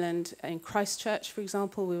New Zealand, in Christchurch, for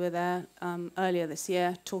example. We were there earlier this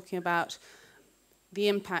year talking about the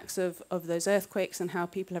impacts of those earthquakes and how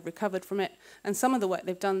people have recovered from it. And some of the work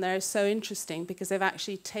they've done there is so interesting because they've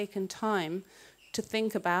actually taken time to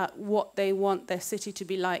think about what they want their city to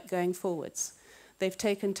be like going forwards. They've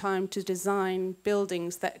taken time to design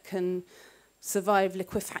buildings that can survive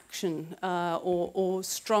liquefaction or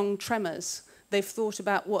strong tremors. They've thought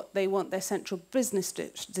about what they want their central business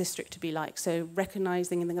district to be like, so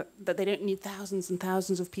recognizing that they don't need thousands and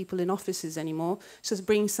thousands of people in offices anymore, so to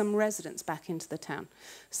bring some residents back into the town.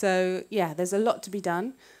 So yeah, there's a lot to be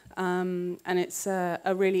done, and it's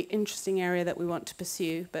a really interesting area that we want to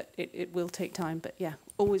pursue, but it will take time. But yeah,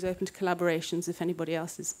 always open to collaborations if anybody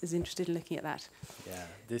else is interested in looking at that. Yeah,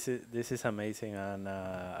 this is amazing, and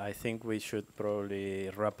I think we should probably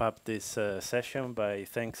wrap up this session by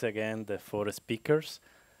thanks again the 4 speakers.